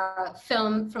his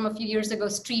film from a few years ago,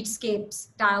 Streetscapes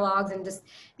Dialogues, and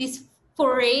these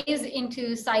forays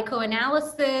into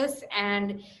psychoanalysis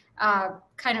and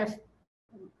kind of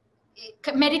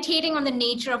meditating on the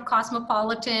nature of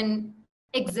cosmopolitan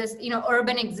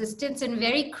urban existence in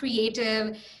very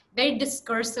creative, very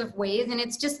discursive ways. And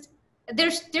it's just,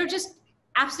 they're just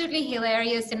absolutely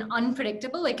hilarious and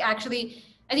unpredictable. Like actually,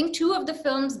 I think two of the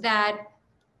films that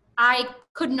I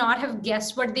could not have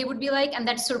guessed what they would be like, and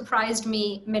that surprised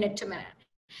me minute to minute.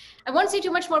 I won't say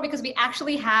too much more because we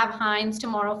actually have Hynes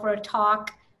tomorrow for a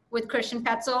talk with Christian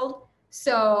Petzold.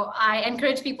 So I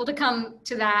encourage people to come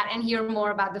to that and hear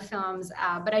more about the films.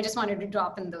 But I just wanted to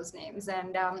drop in those names.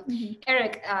 And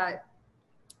Eric, I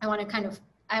want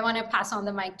to pass on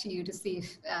the mic to you to see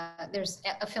if there's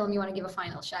a film you want to give a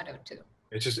final shout out to.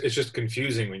 It's just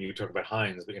confusing when you talk about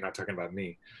Hynes, but you're not talking about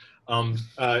me.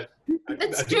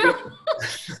 That's true.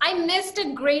 I missed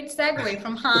a great segue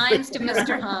from Hynes to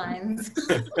Mr. Hynes.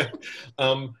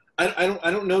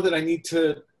 I don't know that I need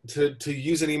to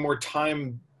use any more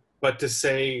time, but to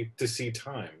see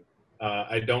time.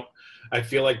 I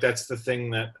feel like that's the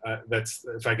thing that's,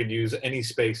 if I could use any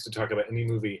space to talk about any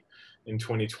movie in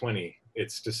 2020,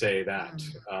 it's to say that.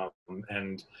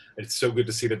 And it's so good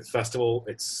to see it at the festival.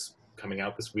 It's coming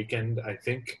out this weekend, I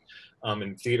think,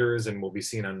 in theaters, and will be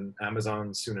seen on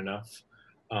Amazon soon enough.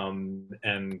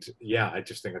 And yeah, I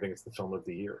think it's the film of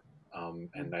the year.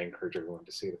 And I encourage everyone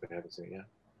to see it if they haven't seen it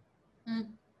yet.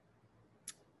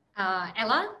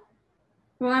 Ela?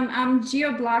 Well, I'm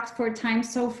geo-blocked for time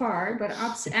so far, but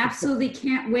absolutely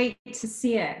can't wait to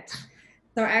see it.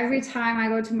 So every time I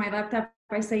go to my laptop,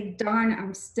 I say, darn,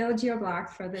 I'm still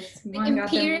geo-blocked for this one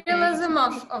imperialism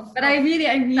of But I know, viewing.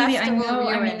 I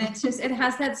mean, it's just, it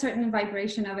has that certain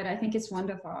vibration of it. I think it's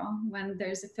wonderful when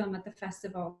there's a film at the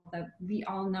festival that we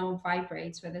all know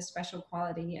vibrates with a special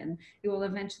quality, and it will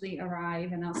eventually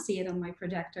arrive and I'll see it on my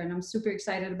projector, and I'm super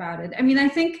excited about it. I mean, I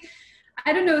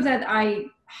don't know that I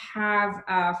have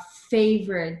a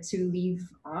favorite to leave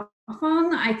off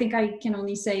on. I think I can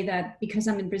only say that because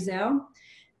I'm in Brazil,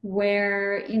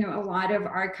 where a lot of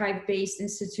archive-based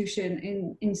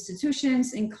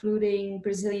institutions, including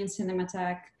Brazilian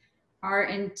Cinematheque, are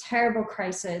in terrible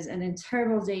crisis and in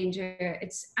terrible danger.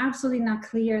 It's absolutely not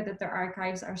clear that their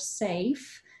archives are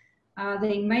safe.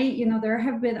 They may, there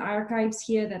have been archives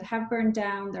here that have burned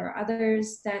down. There are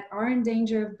others that are in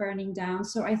danger of burning down.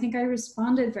 So I think I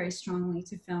responded very strongly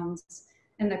to films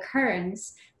in the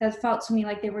currents that felt to me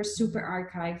like they were super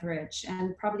archive rich,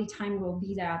 and probably time will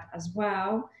be that as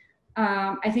well.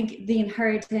 I think The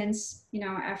Inheritance,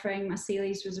 Ephraim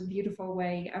Massilis was a beautiful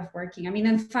way of working. I mean,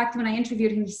 in fact, when I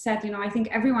interviewed him, he said, I think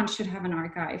everyone should have an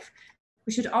archive.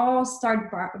 We should all start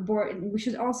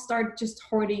just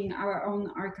hoarding our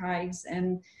own archives,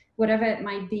 and whatever it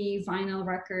might be, vinyl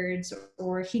records,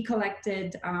 or he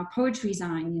collected poetry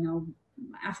zine,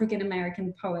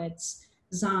 African-American poets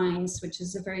zines, which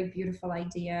is a very beautiful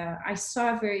idea. I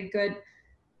saw a very good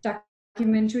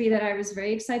documentary that I was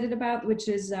very excited about, which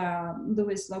is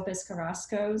Luis Lopez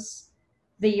Carrasco's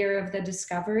the Year of the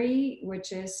Discovery,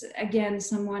 which is, again,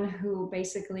 someone who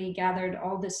basically gathered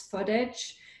all this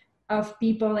footage of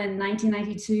people in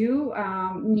 1992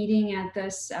 meeting at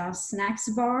this snacks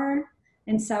bar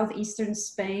in southeastern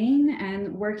Spain,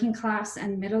 and working class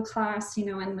and middle class, you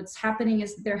know, and what's happening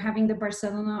is they're having the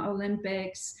Barcelona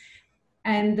Olympics,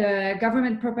 and the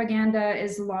government propaganda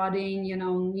is lauding, you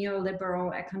know,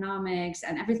 neoliberal economics,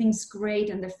 and everything's great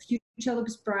and the future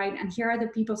looks bright. And here are the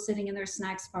people sitting in their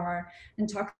snacks bar and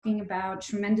talking about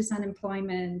tremendous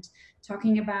unemployment,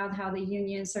 talking about how the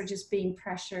unions are just being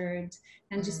pressured,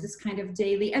 and just this kind of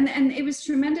daily, and it was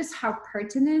tremendous how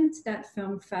pertinent that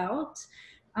film felt.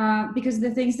 Because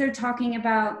the things they're talking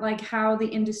about, like how the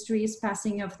industry is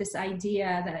passing off this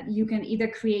idea that you can either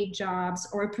create jobs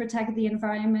or protect the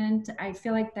environment. I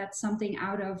feel like that's something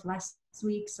out of last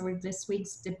week's or this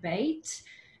week's debate,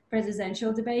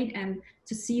 presidential debate, and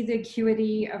to see the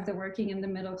acuity of the working and the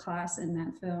middle class in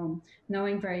that film,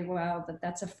 knowing very well that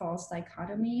that's a false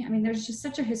dichotomy. I mean, there's just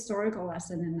such a historical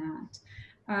lesson in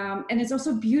that. And it's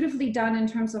also beautifully done in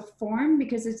terms of form,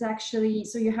 because it's actually,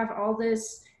 so you have all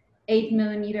this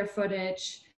 8mm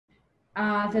footage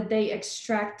that they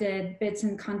extracted bits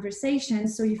and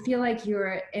conversations, so you feel like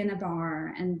you're in a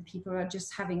bar and people are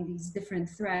just having these different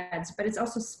threads, but it's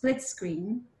also split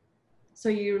screen, so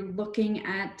you're looking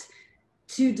at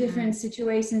two different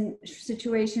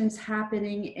situations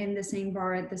happening in the same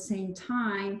bar at the same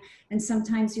time. And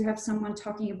sometimes you have someone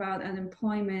talking about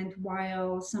unemployment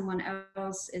while someone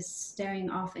else is staring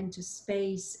off into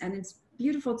space, and it's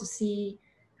beautiful to see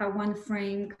how one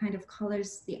frame kind of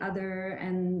colors the other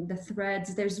and the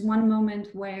threads. There's one moment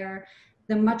where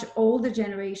the much older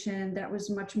generation that was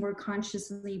much more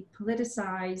consciously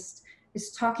politicized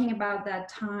is talking about that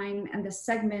time, and the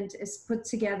segment is put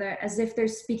together as if they're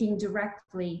speaking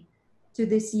directly to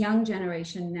this young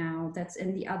generation now that's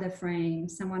in the other frame,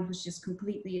 someone who's just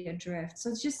completely adrift. So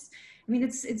it's just, I mean,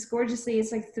 it's gorgeously,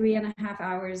 it's like 3.5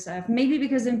 hours of, maybe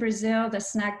because in Brazil, the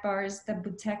snack bars, the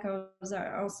botecos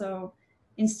are also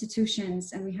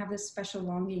institutions, and we have this special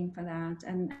longing for that.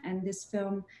 And this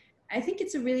film, I think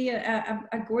it's a really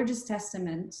a gorgeous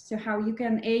testament to how you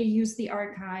can use the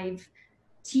archive,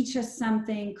 teach us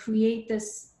something, create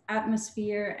this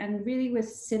atmosphere, and really with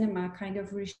cinema kind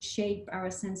of reshape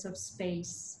our sense of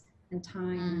space and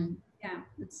time. Yeah,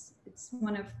 it's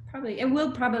one of it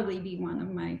will probably be one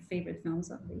of my favorite films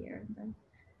of the year, but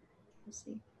we'll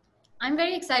see. I'm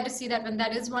very excited to see that one.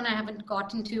 That is one I haven't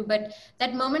gotten to, but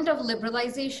that moment of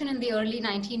liberalization in the early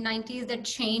 1990s that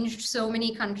changed so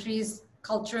many countries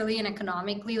culturally and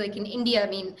economically, like in India, I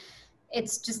mean,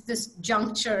 it's just this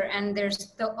juncture, and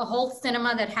there's a whole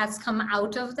cinema that has come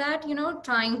out of that, you know,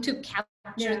 trying to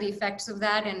capture the effects of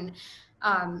that. And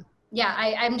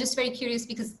I'm just very curious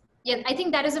because, I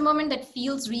think that is a moment that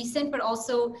feels recent, but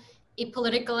also a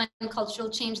political and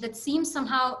cultural change that seems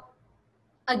somehow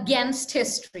against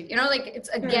history, you know, like it's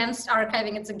against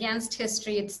archiving, it's against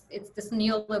history, it's this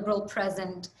neoliberal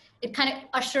present. It kind of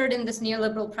ushered in this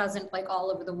neoliberal present like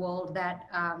all over the world that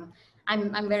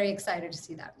I'm very excited to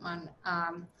see that one.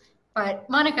 But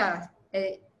Monica,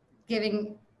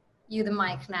 giving you the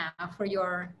mic now for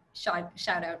your shout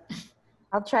out.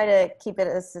 I'll try to keep it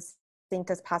as succinct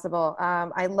as possible.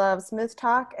 I love Smooth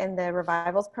Talk and the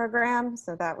Revivals program.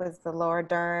 So that was the Laura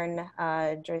Dern,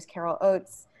 Joyce Carol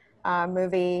Oates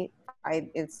movie.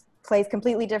 It plays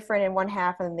completely different in one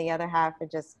half, and the other half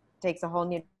it just takes a whole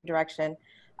new direction.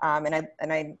 And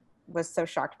I was so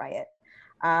shocked by it.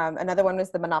 Another one was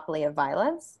The Monopoly of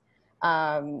Violence.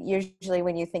 Usually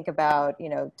when you think about, you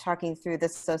know, talking through the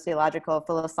sociological,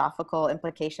 philosophical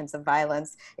implications of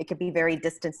violence, it could be very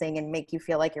distancing and make you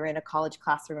feel like you're in a college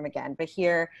classroom again. But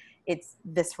here it's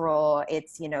visceral,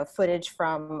 it's, you know, footage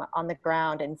from on the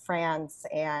ground in France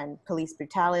and police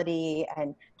brutality,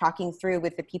 and talking through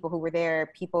with the people who were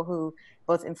there, people who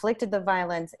both inflicted the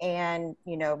violence and,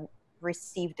 you know,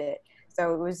 received it.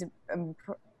 So it was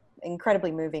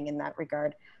incredibly moving in that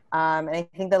regard. And I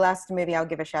think the last movie I'll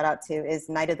give a shout out to is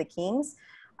Night of the Kings.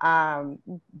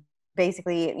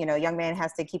 Basically, you know, a young man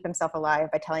has to keep himself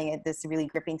alive by telling it this really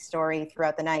gripping story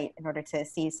throughout the night in order to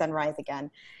see sunrise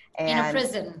again. And in a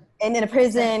prison. And in a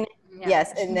prison,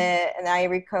 yes, in the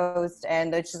Ivory Coast.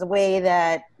 And it's just the way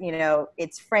that, you know,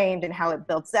 it's framed and how it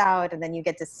builds out. And then you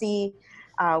get to see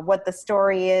what the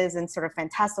story is and sort of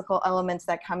fantastical elements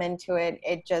that come into it.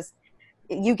 It just,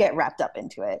 you get wrapped up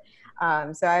into it.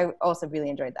 So I also really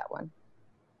enjoyed that one.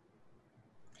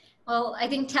 Well, I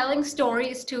think telling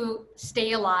stories to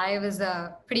stay alive is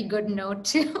a pretty good note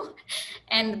to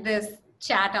end this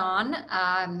chat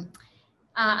on.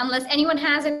 Unless anyone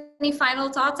has any final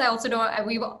thoughts, I also don't.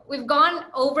 We've gone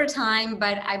over time,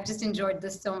 but I've just enjoyed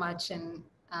this so much, and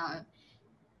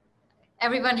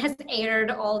everyone has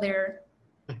aired all their,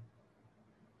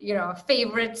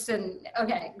 favorites and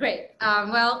okay, great.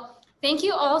 Well, thank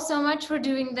you all so much for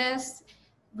doing this.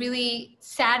 Really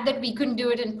sad that we couldn't do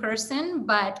it in person,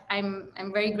 but I'm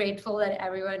very grateful that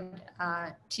everyone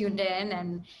tuned in,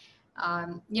 and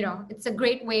it's a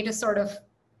great way to sort of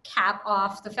cap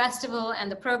off the festival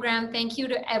and the program. Thank you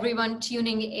to everyone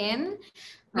tuning in.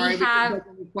 We have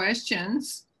any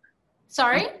questions.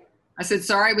 Sorry? I said,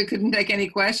 sorry, we couldn't take any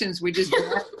questions. We just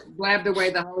blabbed away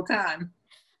the whole time.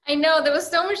 I know there was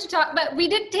so much to talk, but we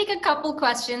did take a couple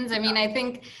questions. I mean, I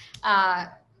think,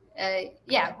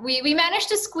 we managed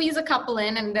to squeeze a couple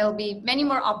in, and there'll be many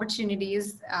more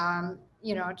opportunities,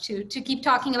 to keep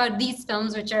talking about these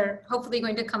films, which are hopefully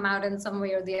going to come out in some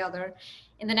way or the other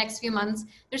in the next few months.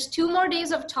 There's 2 more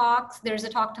days of talks. There's a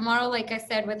talk tomorrow, like I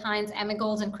said, with Hynes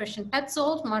Emigold and Christian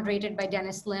Petzold, moderated by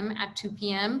Dennis Lim at 2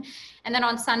 p.m. And then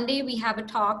on Sunday, we have a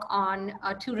talk on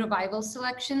 2 revival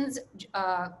selections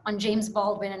on James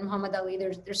Baldwin and Muhammad Ali.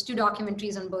 There's 2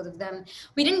 documentaries on both of them.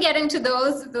 We didn't get into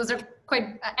those. Those are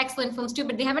quite excellent films too,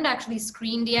 but they haven't actually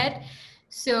screened yet.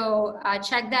 So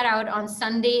check that out on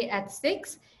Sunday at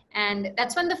 6. And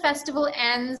that's when the festival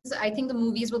ends. I think the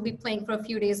movies will be playing for a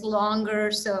few days longer.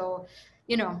 So,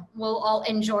 we'll all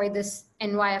enjoy this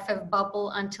NYFF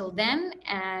bubble until then.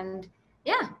 And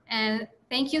and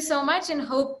thank you so much, and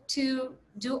hope to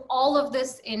do all of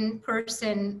this in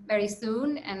person very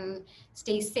soon, and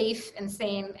stay safe and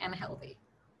sane and healthy.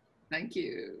 Thank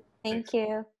you. Thank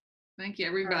you. Thank you,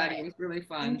 everybody. It was really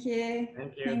fun. Thank you.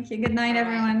 Thank you. Thank you. Good night,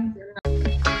 everyone.